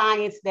 Believe the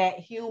science that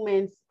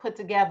humans put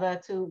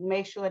together to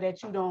make sure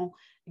that you don't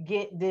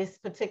get this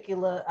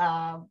particular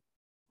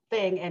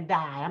thing and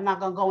die. I'm not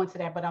going to go into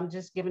that, but I'm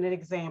just giving an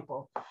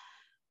example.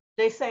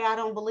 They say, I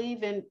don't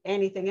believe in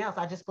anything else.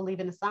 I just believe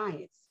in the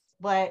science.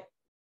 But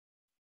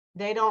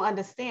they don't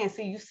understand.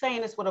 See, you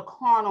saying this with a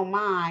carnal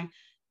mind.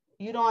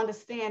 You don't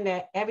understand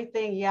that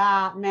everything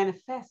Yah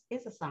manifests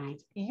is a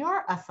science.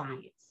 You're a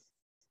science.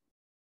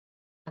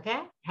 Okay?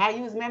 How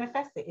you is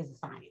manifested is a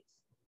science.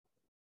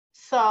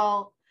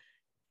 So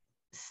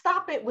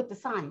stop it with the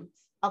science.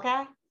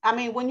 Okay? I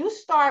mean, when you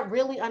start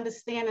really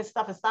understanding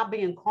stuff and stop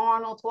being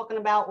carnal, talking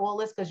about all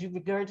this because you're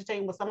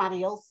regurgitating what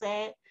somebody else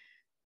said,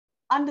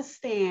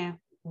 understand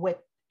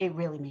what it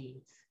really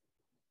means.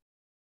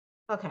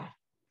 Okay,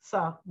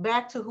 so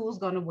back to who's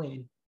going to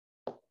win.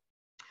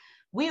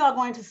 We are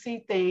going to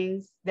see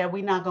things that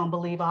we're not going to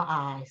believe our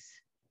eyes.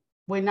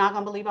 We're not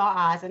going to believe our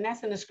eyes. And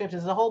that's in the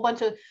scriptures. There's a whole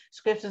bunch of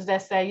scriptures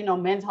that say,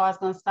 men's heart's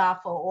going to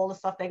stop for all the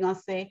stuff they're going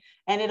to see.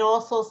 And it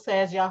also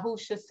says,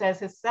 Yahusha says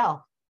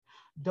himself.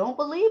 Don't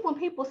believe when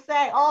people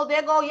say, oh,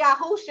 there go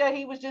Yahusha,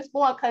 he was just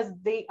born, because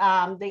the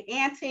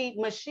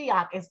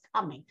anti-Mashiach is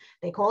coming.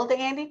 They call it the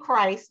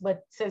Antichrist,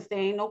 but since there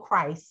ain't no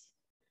Christ,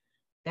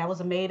 that was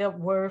a made-up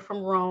word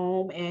from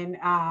Rome and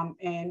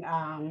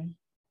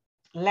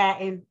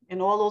Latin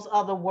and all those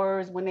other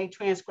words when they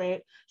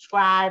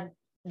transcribe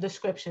the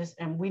scriptures.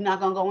 And we're not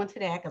going to go into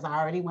that because I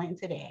already went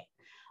into that.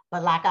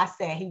 But like I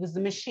said, he was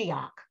the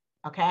Mashiach.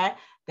 Okay,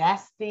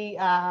 that's the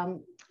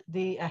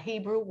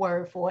Hebrew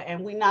word for it,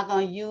 and we're not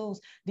going to use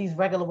these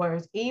regular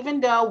words, even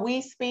though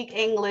we speak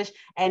English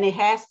and it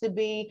has to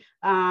be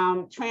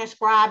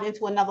transcribed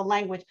into another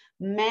language.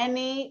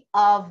 Many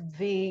of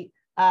the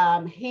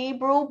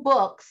Hebrew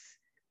books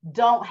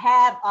don't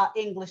have an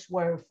English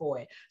word for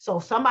it. So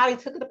somebody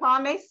took it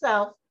upon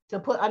themselves to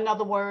put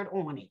another word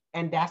on it.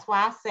 And that's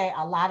why I say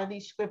a lot of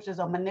these scriptures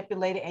are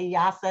manipulated, and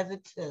Yah says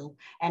it too.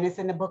 And it's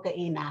in the book of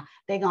Enoch.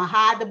 They're going to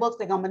hide the books.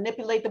 They're going to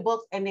manipulate the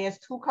books. And there's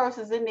 2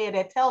 curses in there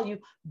that tell you,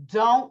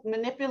 don't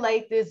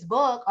manipulate this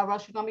book or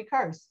else you're going to be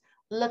cursed.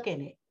 Look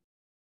in it.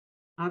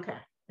 Okay.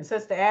 It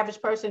says the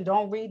average person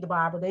don't read the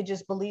Bible. They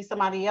just believe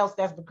somebody else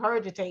that's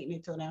regurgitating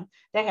it to them.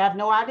 They have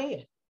no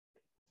idea.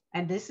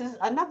 And this is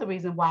another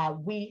reason why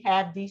we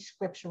have these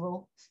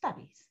scriptural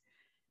studies.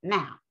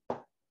 Now,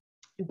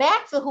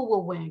 back to who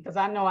will win, because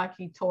I know I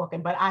keep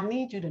talking, but I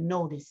need you to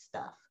know this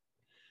stuff.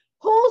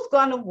 Who's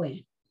going to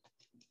win?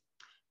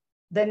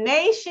 The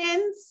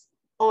nations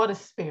or the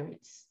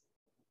spirits?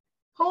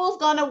 Who's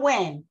going to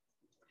win?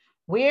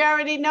 We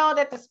already know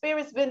that the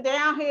spirit's been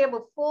down here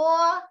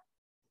before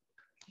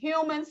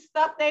humans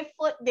stuck their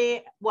foot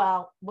there.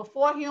 Well,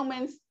 before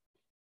humans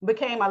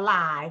became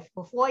alive,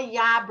 before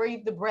Yah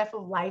breathed the breath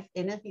of life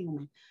in a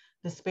human,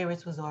 the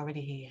spirits was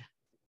already here.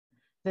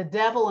 The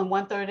devil and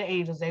 1/3 of the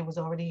angels, they was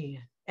already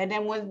here. And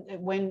then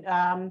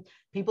when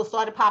people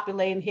started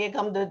populating, here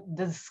come the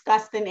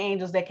disgusting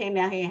angels that came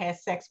down here and had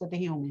sex with the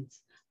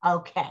humans.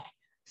 Okay,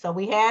 so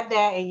we had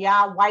that, and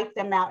Yah wiped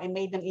them out and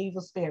made them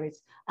evil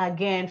spirits.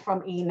 Again,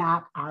 from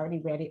Enoch, I already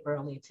read it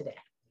earlier today.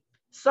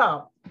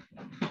 So,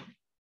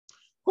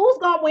 who's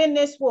gonna win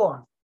this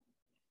war?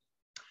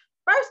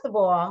 First of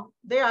all,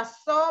 there are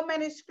so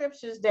many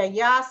scriptures that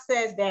Yah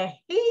says that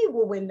he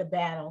will win the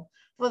battle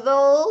for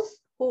those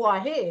who are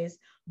his,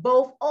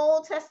 both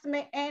Old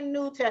Testament and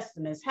New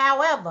Testaments.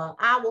 However,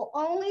 I will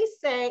only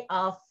say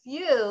a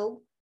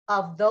few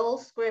of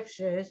those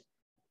scriptures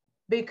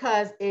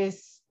because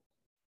it's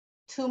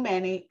too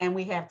many and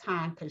we have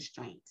time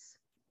constraints.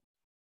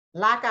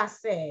 Like I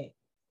said,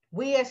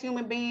 we as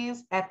human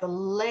beings at the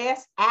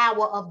last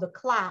hour of the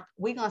clock,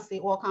 we're going to see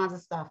all kinds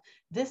of stuff.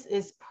 This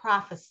is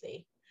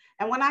prophecy.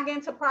 And when I get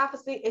into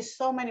prophecy, it's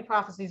so many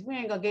prophecies. We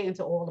ain't going to get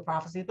into all the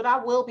prophecies, but I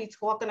will be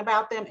talking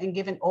about them and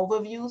giving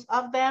overviews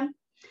of them.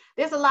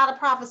 There's a lot of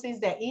prophecies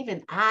that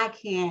even I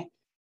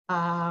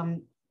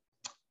can't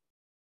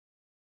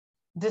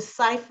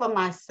decipher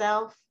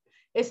myself.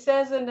 It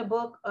says in the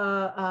book,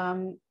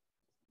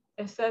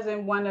 it says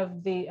in one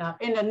of the,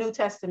 in the New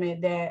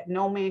Testament that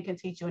no man can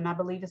teach you, and I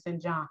believe it's in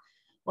John,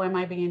 or it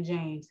might be in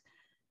James.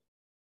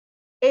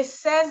 It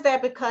says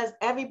that because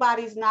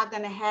everybody's not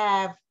going to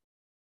have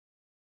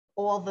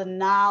all the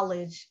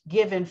knowledge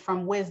given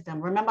from wisdom.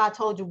 Remember, I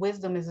told you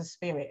wisdom is a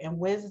spirit, and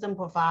wisdom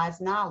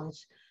provides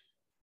knowledge.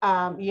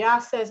 Yah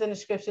says in the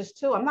scriptures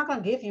too, I'm not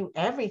going to give you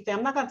everything.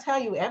 I'm not going to tell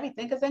you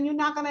everything because then you're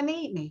not going to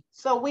need me.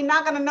 So we're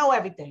not going to know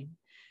everything.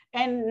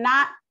 And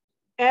not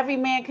every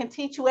man can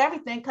teach you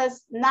everything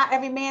because not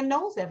every man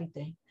knows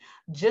everything.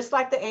 Just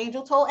like the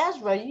angel told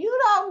Ezra, you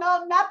don't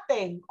know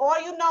nothing. All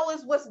you know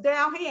is what's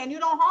down here, and you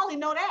don't hardly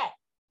know that.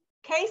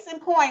 Case in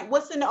point,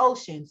 what's in the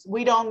oceans?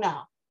 We don't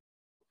know.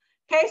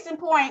 Case in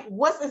point,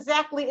 what's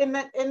exactly in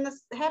the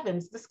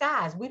heavens, the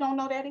skies? We don't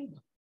know that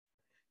either.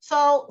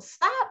 So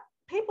stop.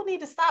 People need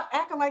to stop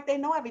acting like they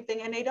know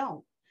everything, and they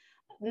don't.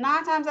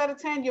 9 times out of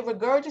 10, you're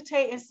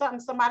regurgitating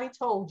something somebody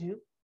told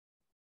you,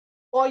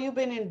 or you've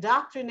been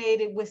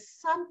indoctrinated with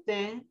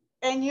something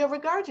and you're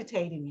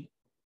regurgitating it.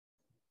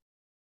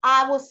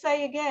 I will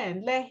say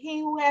again, let he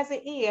who has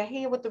an ear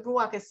hear what the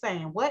Ruach is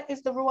saying. What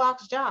is the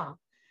Ruach's job?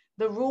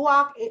 The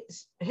Ruach,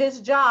 his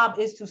job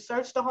is to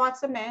search the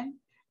hearts of men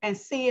and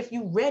see if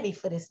you're ready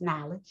for this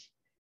knowledge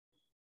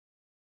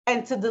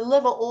and to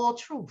deliver all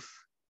truth.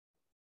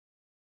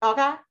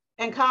 Okay?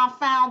 And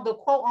confound the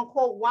quote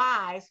unquote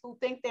wise who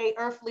think they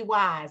earthly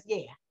wise.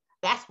 Yeah,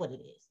 that's what it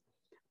is.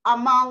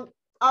 Among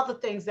other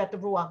things that the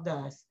Ruach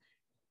does.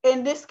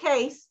 In this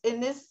case,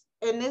 in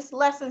this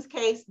lesson's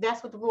case,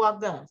 that's what the Ruach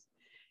does.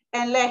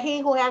 And let he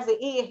who has an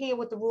ear hear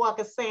what the Ruach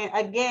is saying.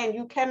 Again,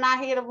 you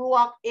cannot hear the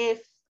Ruach if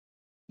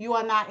you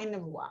are not in the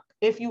Ruach.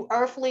 If you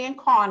earthly and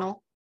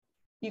carnal,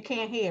 you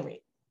can't hear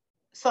it.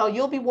 So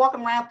you'll be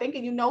walking around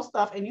thinking you know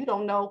stuff and you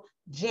don't know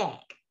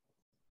jack.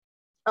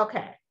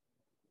 Okay,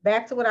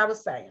 back to what I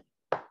was saying.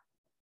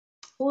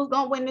 Who's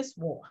going to win this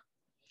war?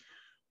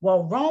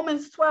 Well,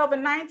 Romans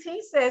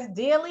 12:19 says,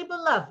 dearly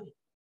beloved,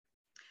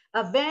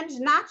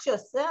 avenge not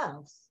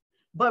yourselves,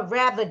 but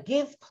rather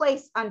give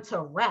place unto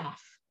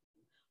wrath.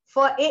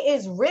 For it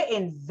is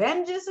written,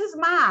 vengeance is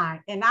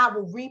mine, and I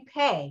will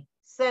repay,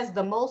 says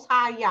the Most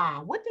High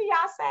Yah. What do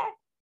Yah say?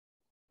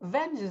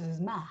 Vengeance is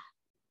mine.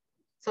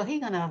 So he's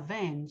going to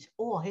avenge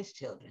all his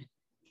children.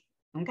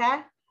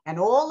 Okay? And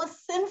all the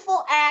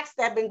sinful acts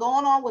that have been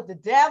going on with the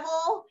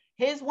devil,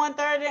 his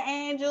 1/3 of the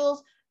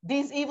angels,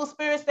 these evil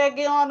spirits that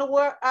get on the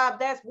work,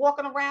 that's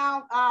walking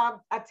around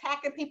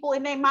attacking people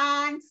in their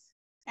minds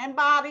and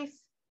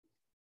bodies,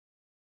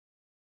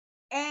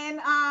 and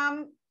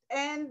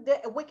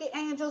the wicked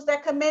angels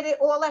that committed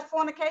all that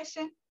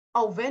fornication.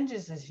 Oh,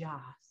 vengeance is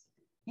yours.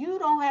 You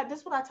don't have, this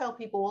is what I tell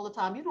people all the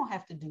time, you don't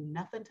have to do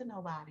nothing to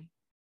nobody.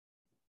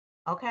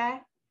 Okay?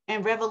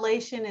 In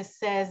Revelation, it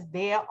says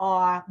there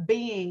are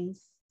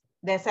beings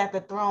that's at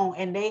the throne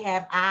and they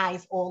have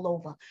eyes all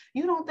over.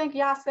 You don't think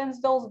Yah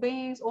sends those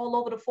beings all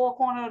over the four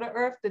corners of the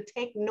earth to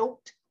take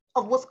note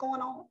of what's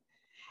going on?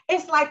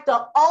 It's like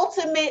the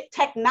ultimate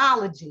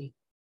technology.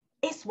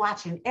 It's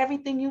watching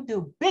everything you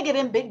do, bigger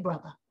than Big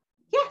Brother.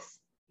 Yes,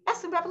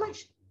 that's in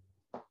Revelation.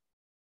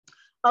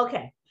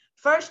 Okay,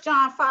 1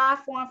 John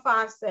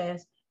 5:4-5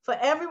 says, for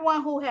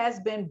everyone who has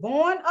been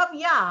born of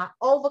Yah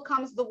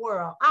overcomes the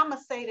world. I'm going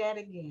to say that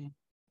again.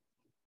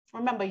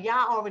 Remember,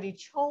 Yah already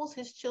chose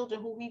his children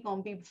who he's going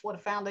to be before the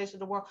foundation of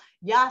the world.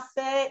 Yah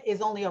said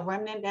is only a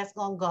remnant that's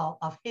going to go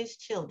of his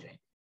children.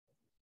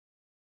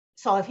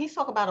 So if he's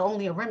talking about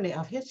only a remnant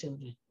of his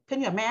children,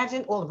 can you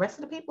imagine all the rest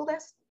of the people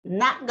that's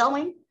not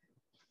going?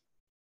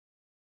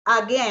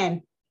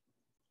 Again,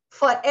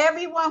 for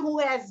everyone who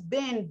has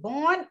been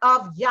born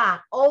of Yah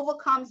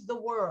overcomes the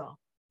world.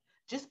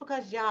 Just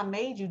because Yah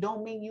made you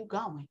don't mean you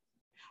going.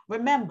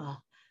 Remember,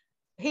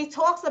 he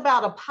talks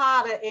about a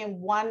potter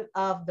in one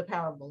of the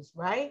parables,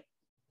 right?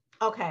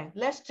 Okay,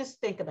 let's just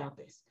think about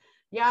this.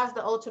 Yah's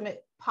the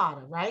ultimate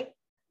potter, right?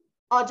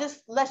 Or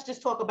let's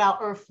just talk about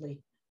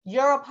earthly.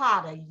 You're a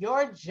potter.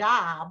 Your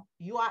job,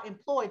 you are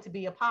employed to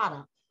be a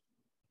potter,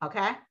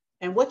 okay?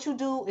 And what you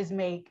do is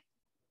make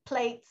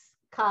plates,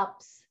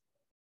 cups,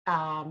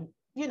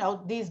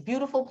 these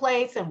beautiful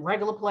plates and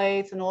regular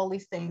plates and all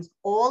these things.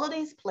 All of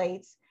these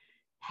plates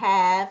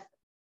have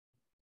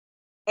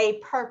a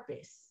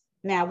purpose.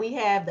 Now we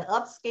have the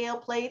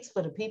upscale plates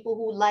for the people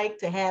who like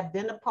to have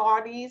dinner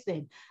parties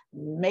and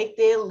make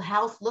their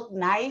house look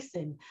nice,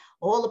 and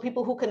all the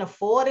people who can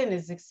afford it and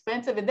it's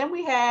expensive. And then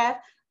we have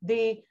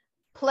the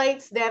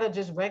plates that are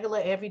just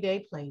regular everyday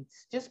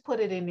plates. Just put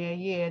it in there.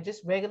 Yeah,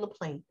 just regular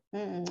plate.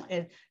 And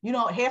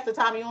half the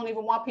time you don't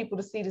even want people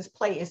to see this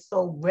plate. It's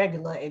so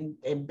regular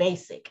and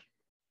basic.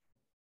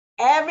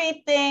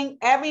 Every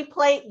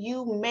plate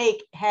you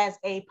make has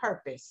a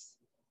purpose.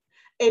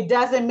 It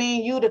doesn't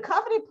mean you the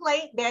coveted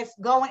plate that's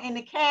going in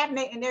the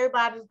cabinet and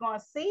everybody's going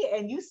to see it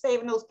and you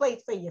saving those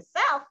plates for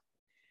yourself.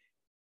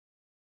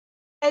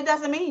 It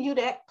doesn't mean you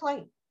that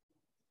plate.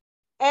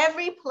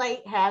 Every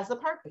plate has a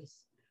purpose.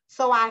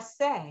 So I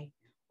say,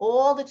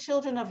 all the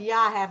children of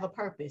Yah have a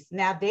purpose.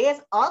 Now there's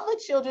other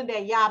children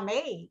that Yah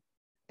made,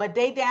 but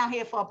they down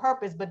here for a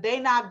purpose, but they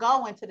not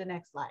going to the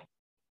next life.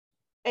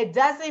 It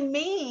doesn't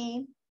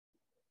mean,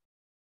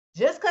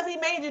 just because he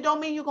made you don't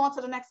mean you're going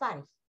to the next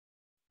life.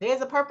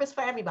 There's a purpose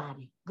for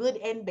everybody, good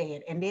and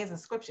bad. And there's a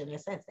scripture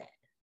that says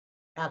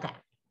that. Okay.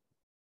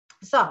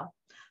 So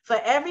for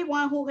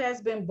everyone who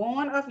has been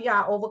born of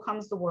Yah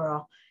overcomes the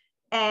world.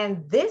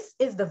 And this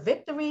is the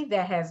victory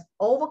that has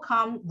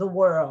overcome the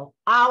world,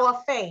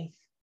 our faith.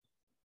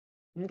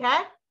 Okay?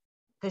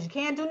 Because you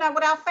can't do nothing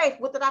without faith.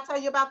 What did I tell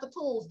you about the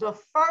tools? The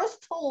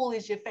first tool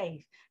is your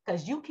faith,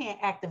 because you can't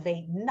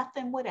activate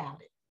nothing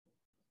without it.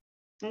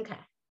 Okay.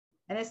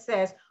 And it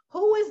says,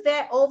 who is it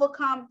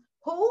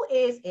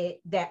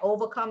that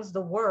overcomes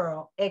the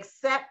world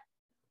except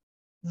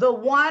the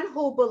one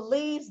who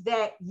believes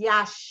that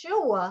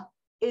Yeshua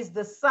is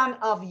the son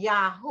of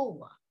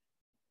Yahuwah?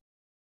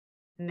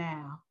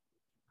 Now,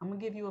 I'm going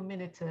to give you a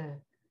minute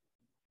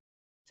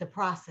to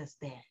process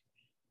that,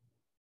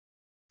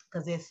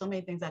 because there's so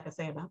many things I can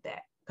say about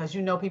that. Because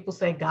you know, people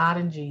say God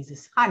and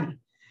Jesus. Honey,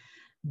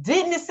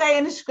 didn't it say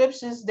in the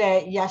scriptures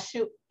that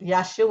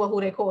Yeshua,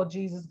 who they call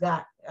Jesus,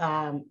 God,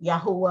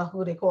 Yahuwah,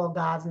 who they call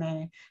God's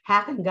name?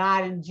 How can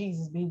God and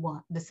Jesus be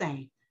one, the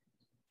same?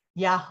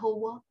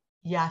 Yahuwah,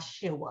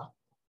 Yeshua.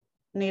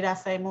 Need I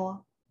say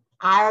more?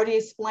 I already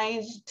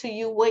explained to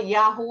you what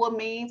Yahuwah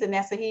means, and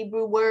that's a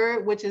Hebrew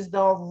word, which is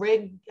the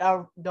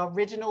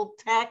original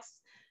text.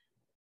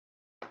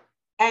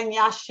 And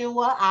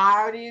Yeshua,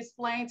 I already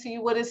explained to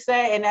you what it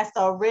said, and that's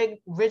the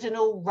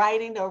original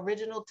writing, the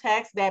original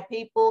text that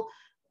people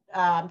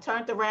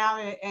turned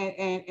around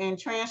and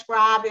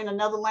transcribed in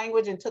another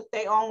language and took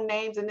their own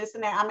names and this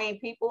and that. I mean,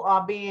 people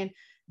are being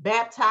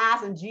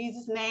baptized in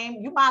Jesus' name.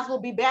 You might as well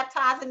be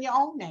baptized in your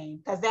own name,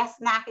 because that's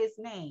not his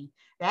name.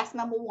 That's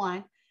number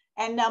one.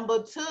 And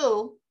number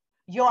two,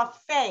 your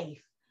faith.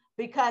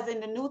 Because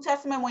in the New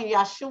Testament, when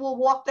Yeshua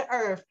walked the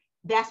earth,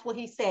 that's what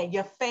he said.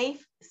 Your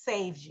faith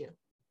saves you.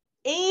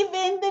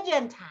 Even the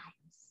Gentiles,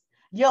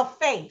 your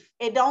faith.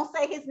 It don't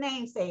say his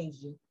name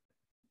saves you.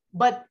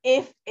 But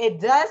if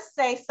it does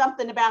say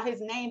something about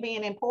his name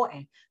being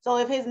important. So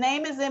if his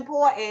name is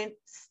important,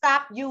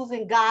 stop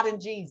using God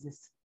and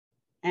Jesus.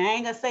 And I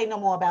ain't going to say no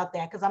more about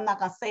that, because I'm not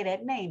going to say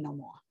that name no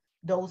more.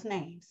 Those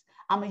names.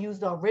 I'm going to use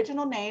the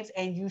original names,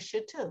 and you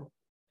should too.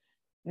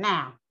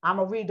 Now, I'm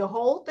going to read the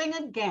whole thing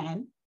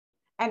again,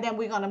 and then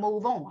we're going to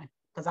move on,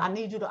 because I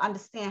need you to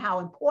understand how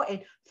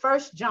important 1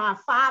 John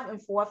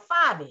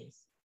 5:4-5 is.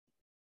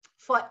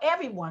 For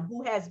everyone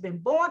who has been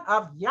born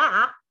of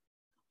Yah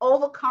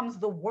overcomes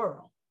the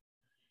world.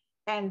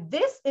 And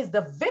this is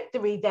the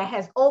victory that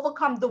has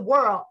overcome the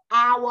world,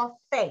 our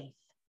faith.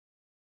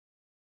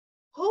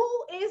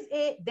 Who is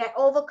it that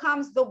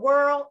overcomes the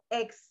world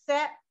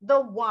except the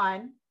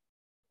one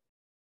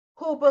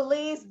who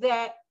believes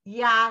that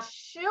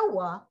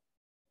Yeshua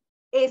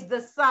is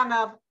the son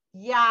of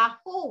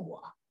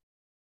Yahuwah?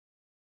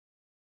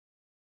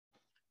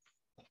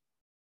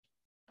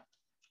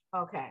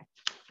 Okay.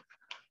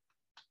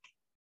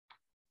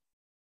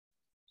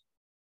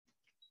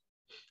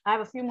 I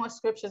have a few more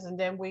scriptures, and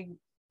then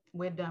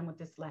we're done with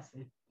this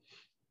lesson.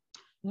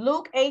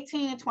 Luke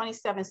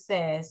 18:27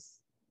 says,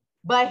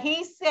 but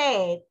he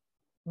said,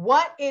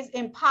 what is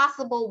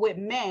impossible with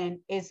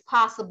men is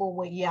possible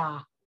with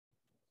Yah.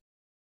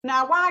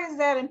 Now, why is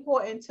that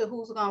important to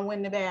who's going to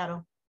win the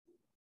battle?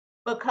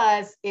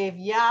 Because if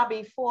Yah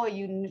be for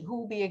you,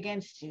 who be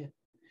against you?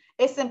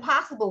 It's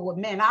impossible with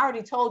men. I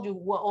already told you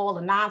what all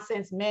the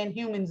nonsense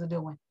humans are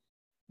doing.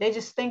 They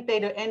just think they're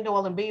the end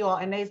all and be all,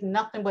 and there's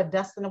nothing but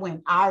dust in the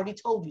wind. I already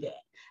told you that.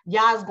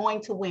 Yah's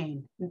going to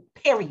win,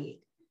 period.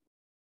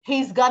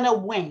 He's going to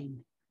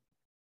win.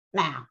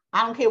 Now,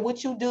 I don't care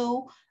what you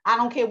do. I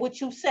don't care what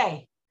you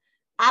say.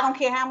 I don't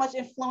care how much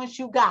influence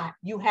you got.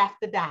 You have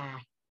to die.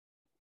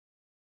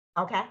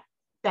 Okay?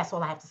 That's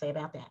all I have to say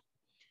about that.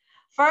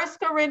 1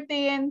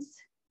 Corinthians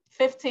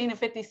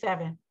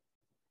 15:57.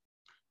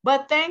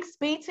 But thanks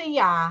be to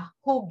Yah,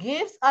 who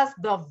gives us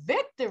the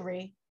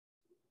victory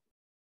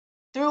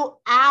through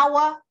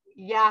our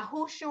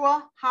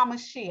Yahushua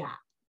HaMashiach.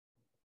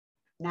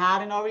 Now, I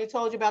done already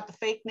told you about the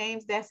fake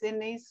names that's in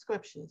these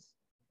scriptures.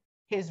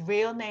 His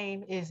real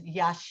name is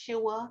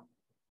Yeshua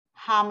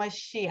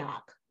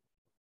HaMashiach.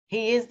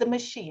 He is the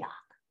Mashiach.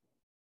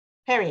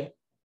 Period.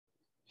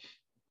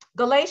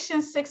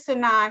 Galatians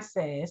 6:9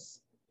 says,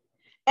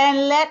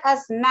 and let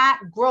us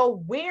not grow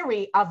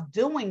weary of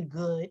doing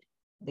good,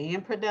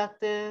 being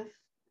productive,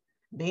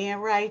 being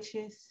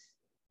righteous,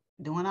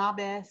 doing our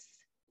best.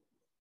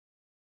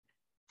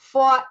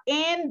 For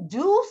in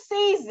due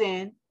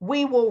season,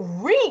 we will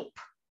reap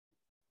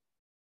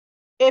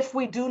if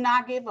we do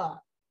not give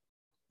up.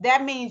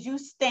 That means you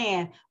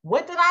stand.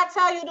 What did I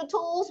tell you the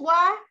tools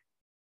were?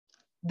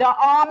 The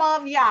armor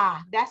of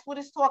Yah. That's what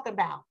it's talking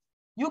about.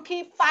 You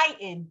keep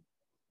fighting.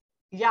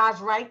 Yah's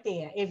right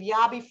there. If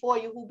Yah be for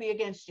you, who be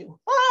against you?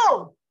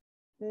 Who?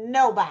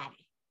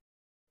 Nobody.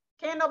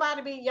 Can't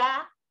nobody be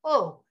Yah?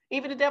 Who?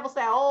 Even the devil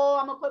say, oh,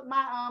 I'm going to put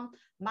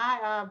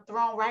my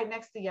throne right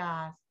next to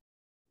Yah's.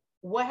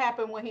 What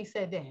happened when he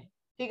said that?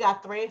 He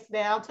got thrust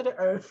down to the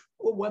earth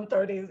with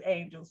 1/3 of his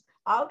angels.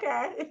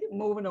 Okay,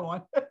 moving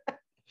on.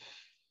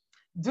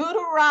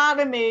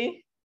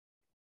 Deuteronomy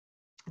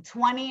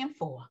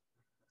 20:4.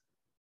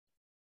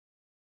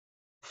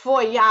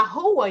 For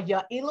Yahuwah,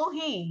 your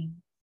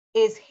Elohim,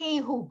 is he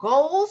who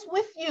goes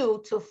with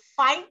you to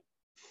fight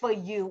for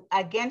you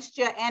against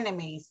your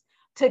enemies,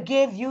 to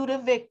give you the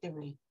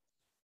victory.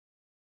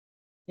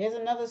 Here's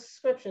another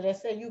scripture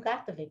that said you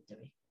got the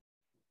victory.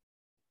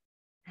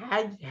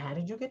 How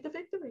did you get the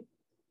victory?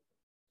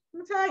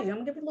 I'm going to tell you. I'm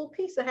going to give you a little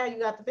piece of how you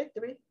got the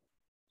victory.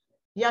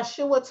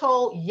 Yeshua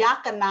told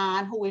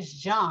Yachanan, who is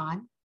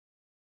John,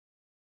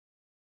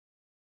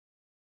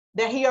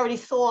 that he already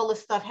saw all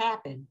this stuff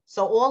happen.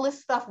 So all this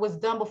stuff was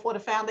done before the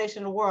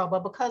foundation of the world.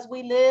 But because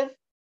we live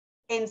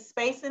in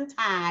space and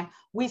time,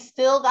 we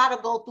still got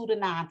to go through the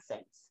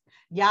nonsense.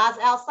 Y'all's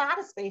outside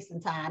of space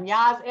and time.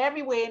 Y'all's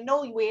everywhere,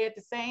 nowhere at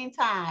the same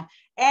time.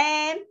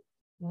 And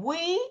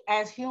we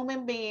as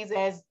human beings,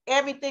 as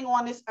everything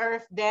on this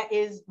earth that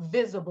is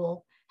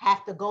visible,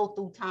 have to go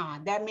through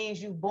time. That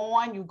means you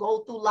born, you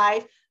go through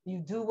life, you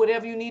do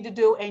whatever you need to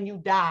do, and you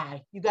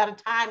die. You got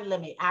a time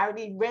limit. I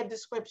already read the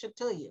scripture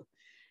to you.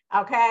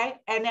 Okay?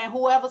 And then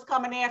whoever's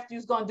coming after you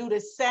is going to do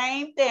the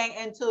same thing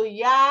until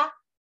Yah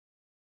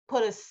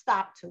put a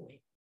stop to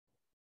it.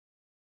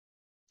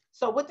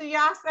 So what do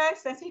Yah say?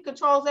 Since he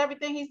controls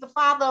everything, he's the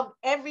father of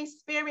every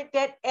spirit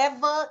that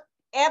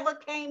ever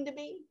came to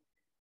be,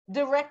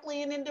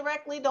 directly and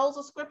indirectly. Those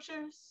are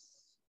scriptures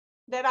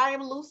that I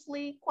am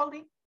loosely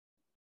quoting.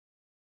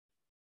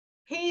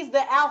 He's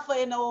the Alpha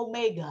and the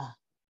Omega.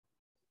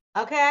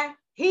 Okay?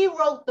 He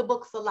wrote the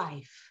books of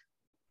life.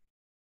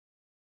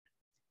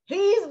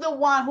 He's the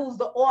one who's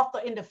the author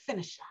and the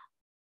finisher.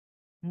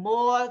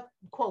 More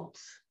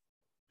quotes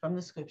from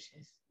the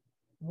scriptures.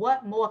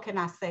 What more can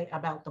I say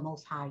about the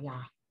Most High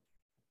Yah?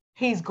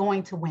 He's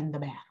going to win the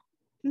battle.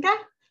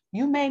 Okay?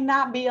 You may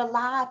not be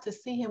alive to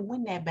see him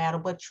win that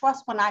battle, but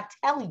trust when I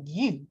tell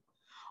you,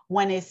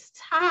 when it's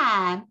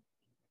time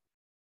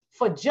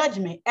for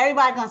judgment,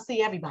 everybody's going to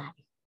see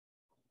everybody.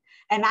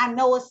 And I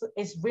know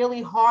it's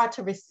really hard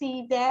to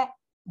receive that,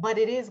 but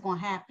it is going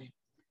to happen.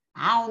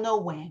 I don't know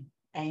when.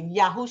 And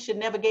Yahusha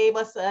never gave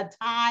us a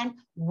time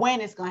when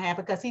it's going to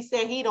happen because he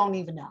said he don't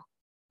even know.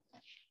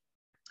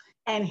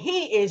 And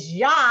he is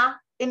Yah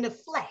in the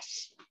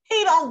flesh.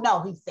 He don't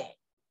know, he said.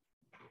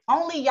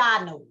 Only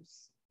Yah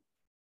knows.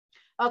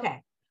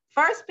 Okay.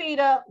 1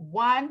 Peter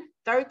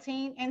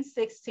 1:13 and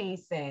 16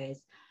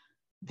 says,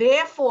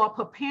 therefore,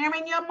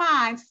 preparing your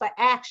minds for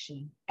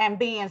action and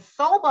being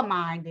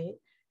sober-minded,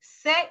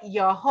 set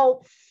your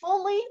hope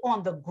fully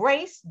on the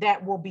grace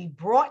that will be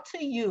brought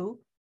to you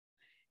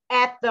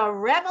at the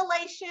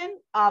revelation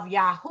of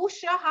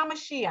Yahusha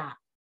HaMashiach.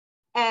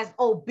 As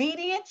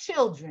obedient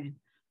children,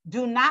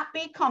 do not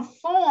be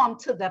conformed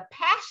to the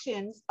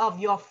passions of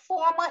your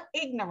former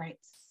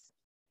ignorance,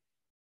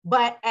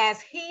 but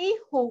as he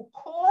who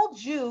called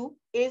you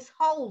is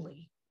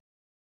holy,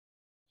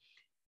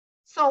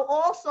 so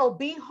also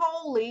be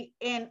holy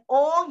in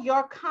all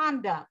your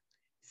conduct,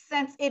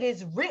 since it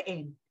is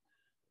written,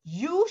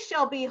 you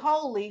shall be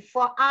holy,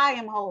 for I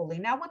am holy.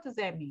 Now, what does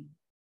that mean?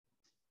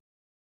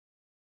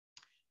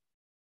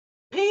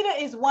 Peter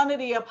is one of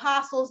the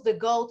apostles that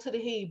go to the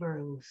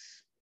Hebrews.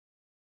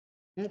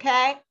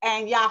 Okay?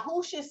 And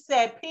Yahusha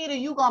said, Peter,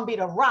 you're going to be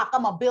the rock.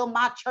 I'm going to build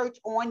my church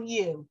on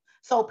you.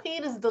 So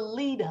Peter's the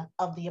leader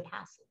of the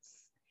apostles.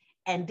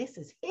 And this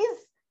is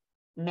his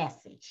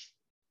message.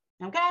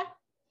 Okay?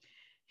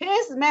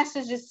 His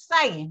message is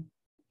saying,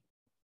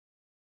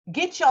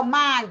 get your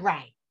mind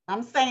right.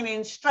 I'm saying it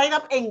in straight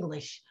up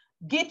English.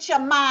 Get your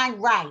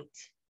mind right.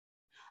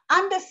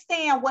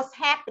 Understand what's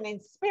happening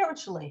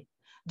spiritually.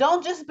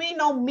 Don't just be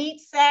no meat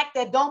sack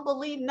that don't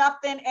believe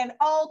nothing and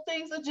all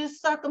things are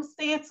just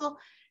circumstantial.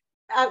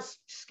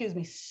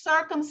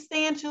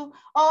 Circumstantial.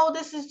 Oh,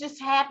 this is just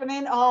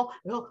happening. Oh,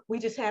 we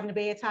just having a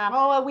bad time.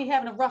 Oh, we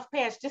having a rough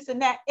patch, this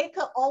and that. It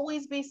could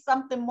always be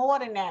something more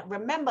than that.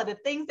 Remember, the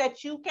things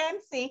that you can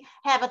see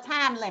have a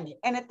time limit,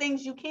 and the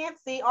things you can't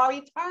see are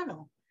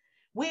eternal.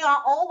 We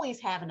are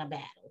always having a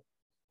battle,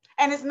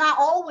 and it's not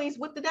always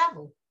with the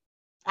devil.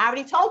 I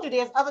already told you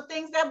there's other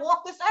things that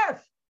walk this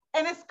earth,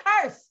 and it's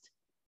cursed.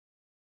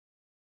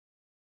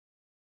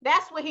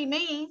 That's what he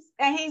means.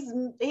 And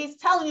he's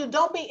telling you,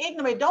 don't be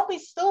ignorant. Don't be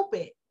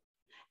stupid.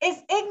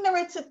 It's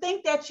ignorant to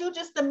think that you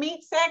just a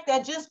meat sack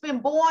that just been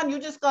born. You're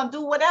just going to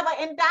do whatever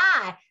and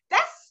die.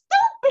 That's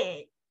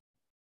stupid.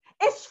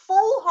 It's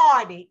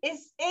foolhardy.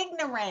 It's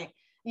ignorant.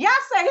 Yah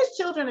said his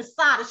children are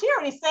silent. She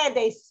already said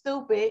they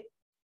stupid.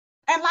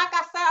 And like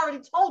I said, I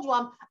already told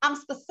you, I'm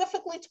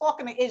specifically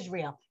talking to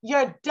Israel.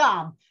 You're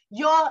dumb.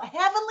 Your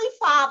heavenly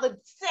father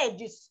said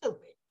you're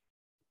stupid.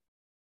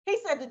 He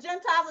said the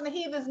Gentiles and the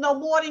heathens know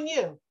more than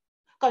you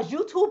because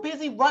you're too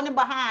busy running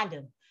behind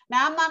them.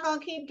 Now, I'm not going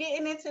to keep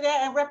getting into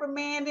that and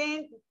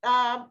reprimanding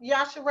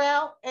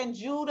Yasharel and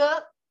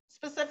Judah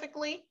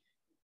specifically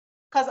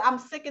because I'm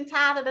sick and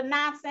tired of the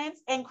nonsense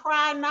and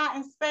cry not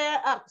and spare,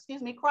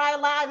 cry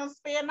aloud and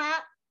spare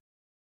not.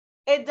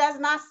 It does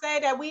not say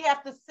that we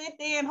have to sit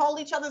there and hold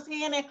each other's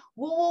hand and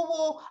woo, woo,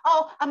 woo.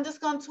 Oh, I'm just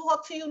going to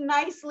talk to you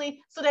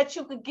nicely so that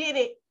you could get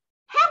it.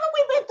 Haven't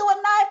we been through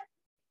enough?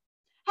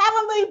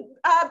 Haven't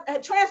we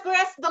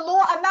transgressed the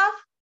law enough?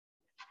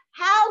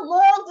 How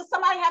long does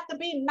somebody have to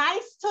be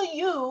nice to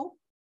you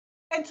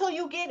until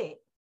you get it?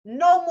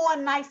 No more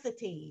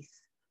niceties.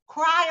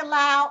 Cry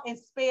aloud and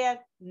spare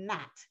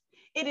not.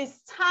 It is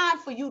time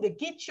for you to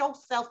get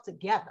yourself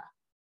together.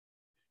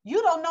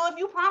 You don't know if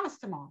you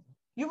promised tomorrow.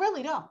 You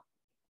really don't.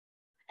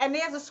 And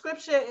there's a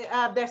scripture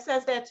that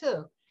says that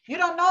too. You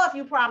don't know if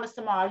you promise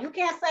tomorrow. You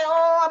can't say,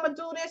 oh, I'm going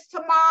to do this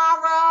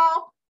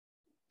tomorrow.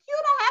 You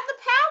don't have the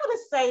power to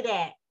say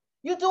that.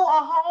 You do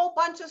a whole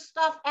bunch of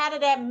stuff out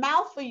of that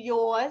mouth of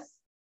yours,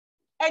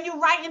 and you're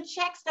writing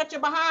checks that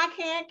you're behind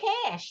can't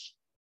cash.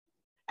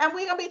 And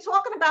we're going to be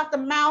talking about the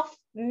mouth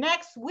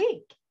next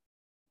week.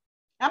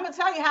 I'm going to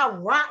tell you how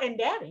rotten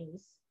that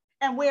is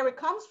and where it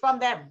comes from,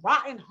 that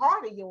rotten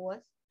heart of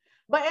yours.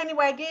 But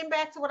anyway, getting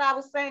back to what I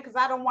was saying, because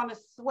I don't want to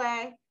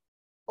sway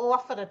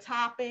off of the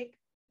topic.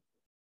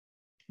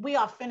 We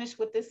are finished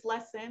with this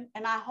lesson,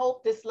 and I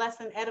hope this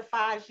lesson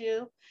edifies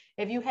you.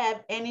 If you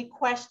have any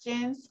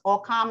questions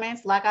or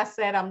comments, like I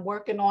said, I'm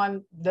working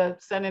on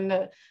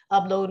the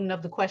uploading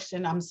of the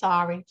question. I'm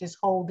sorry, just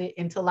hold it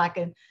until I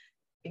can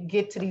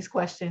get to these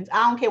questions.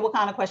 I don't care what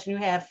kind of question you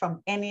have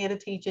from any of the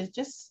teachers,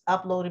 just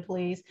upload it,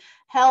 please.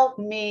 Help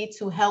me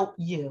to help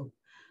you,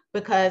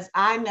 because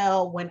I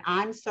know when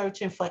I'm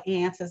searching for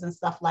answers and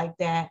stuff like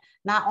that,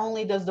 not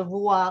only does the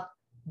Ruach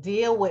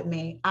deal with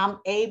me, I'm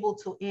able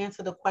to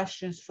answer the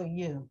questions for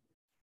you.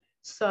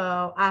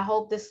 So I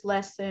hope this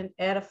lesson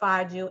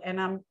edified you,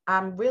 and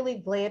I'm really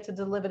glad to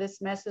deliver this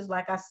message.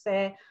 Like I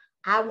said,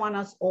 I want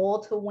us all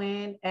to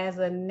win as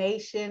a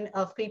nation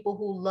of people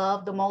who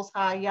love the Most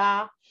High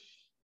Yah.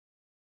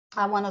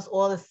 I want us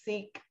all to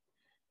seek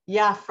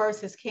Yah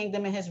first, his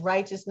kingdom and his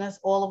righteousness,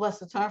 all of us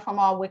to turn from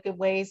our wicked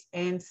ways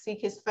and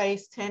seek his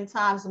face 10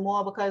 times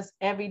more, because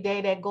every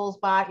day that goes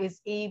by is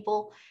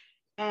evil.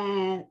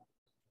 And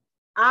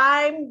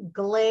I'm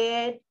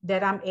glad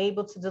that I'm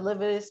able to deliver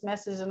this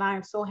message, and I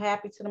am so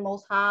happy to the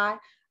Most High.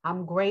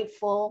 I'm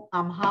grateful,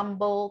 I'm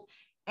humbled,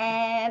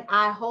 and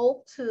I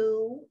hope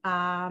to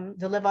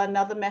deliver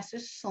another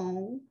message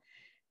soon,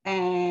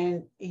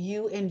 and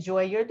you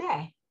enjoy your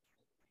day.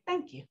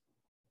 Thank you.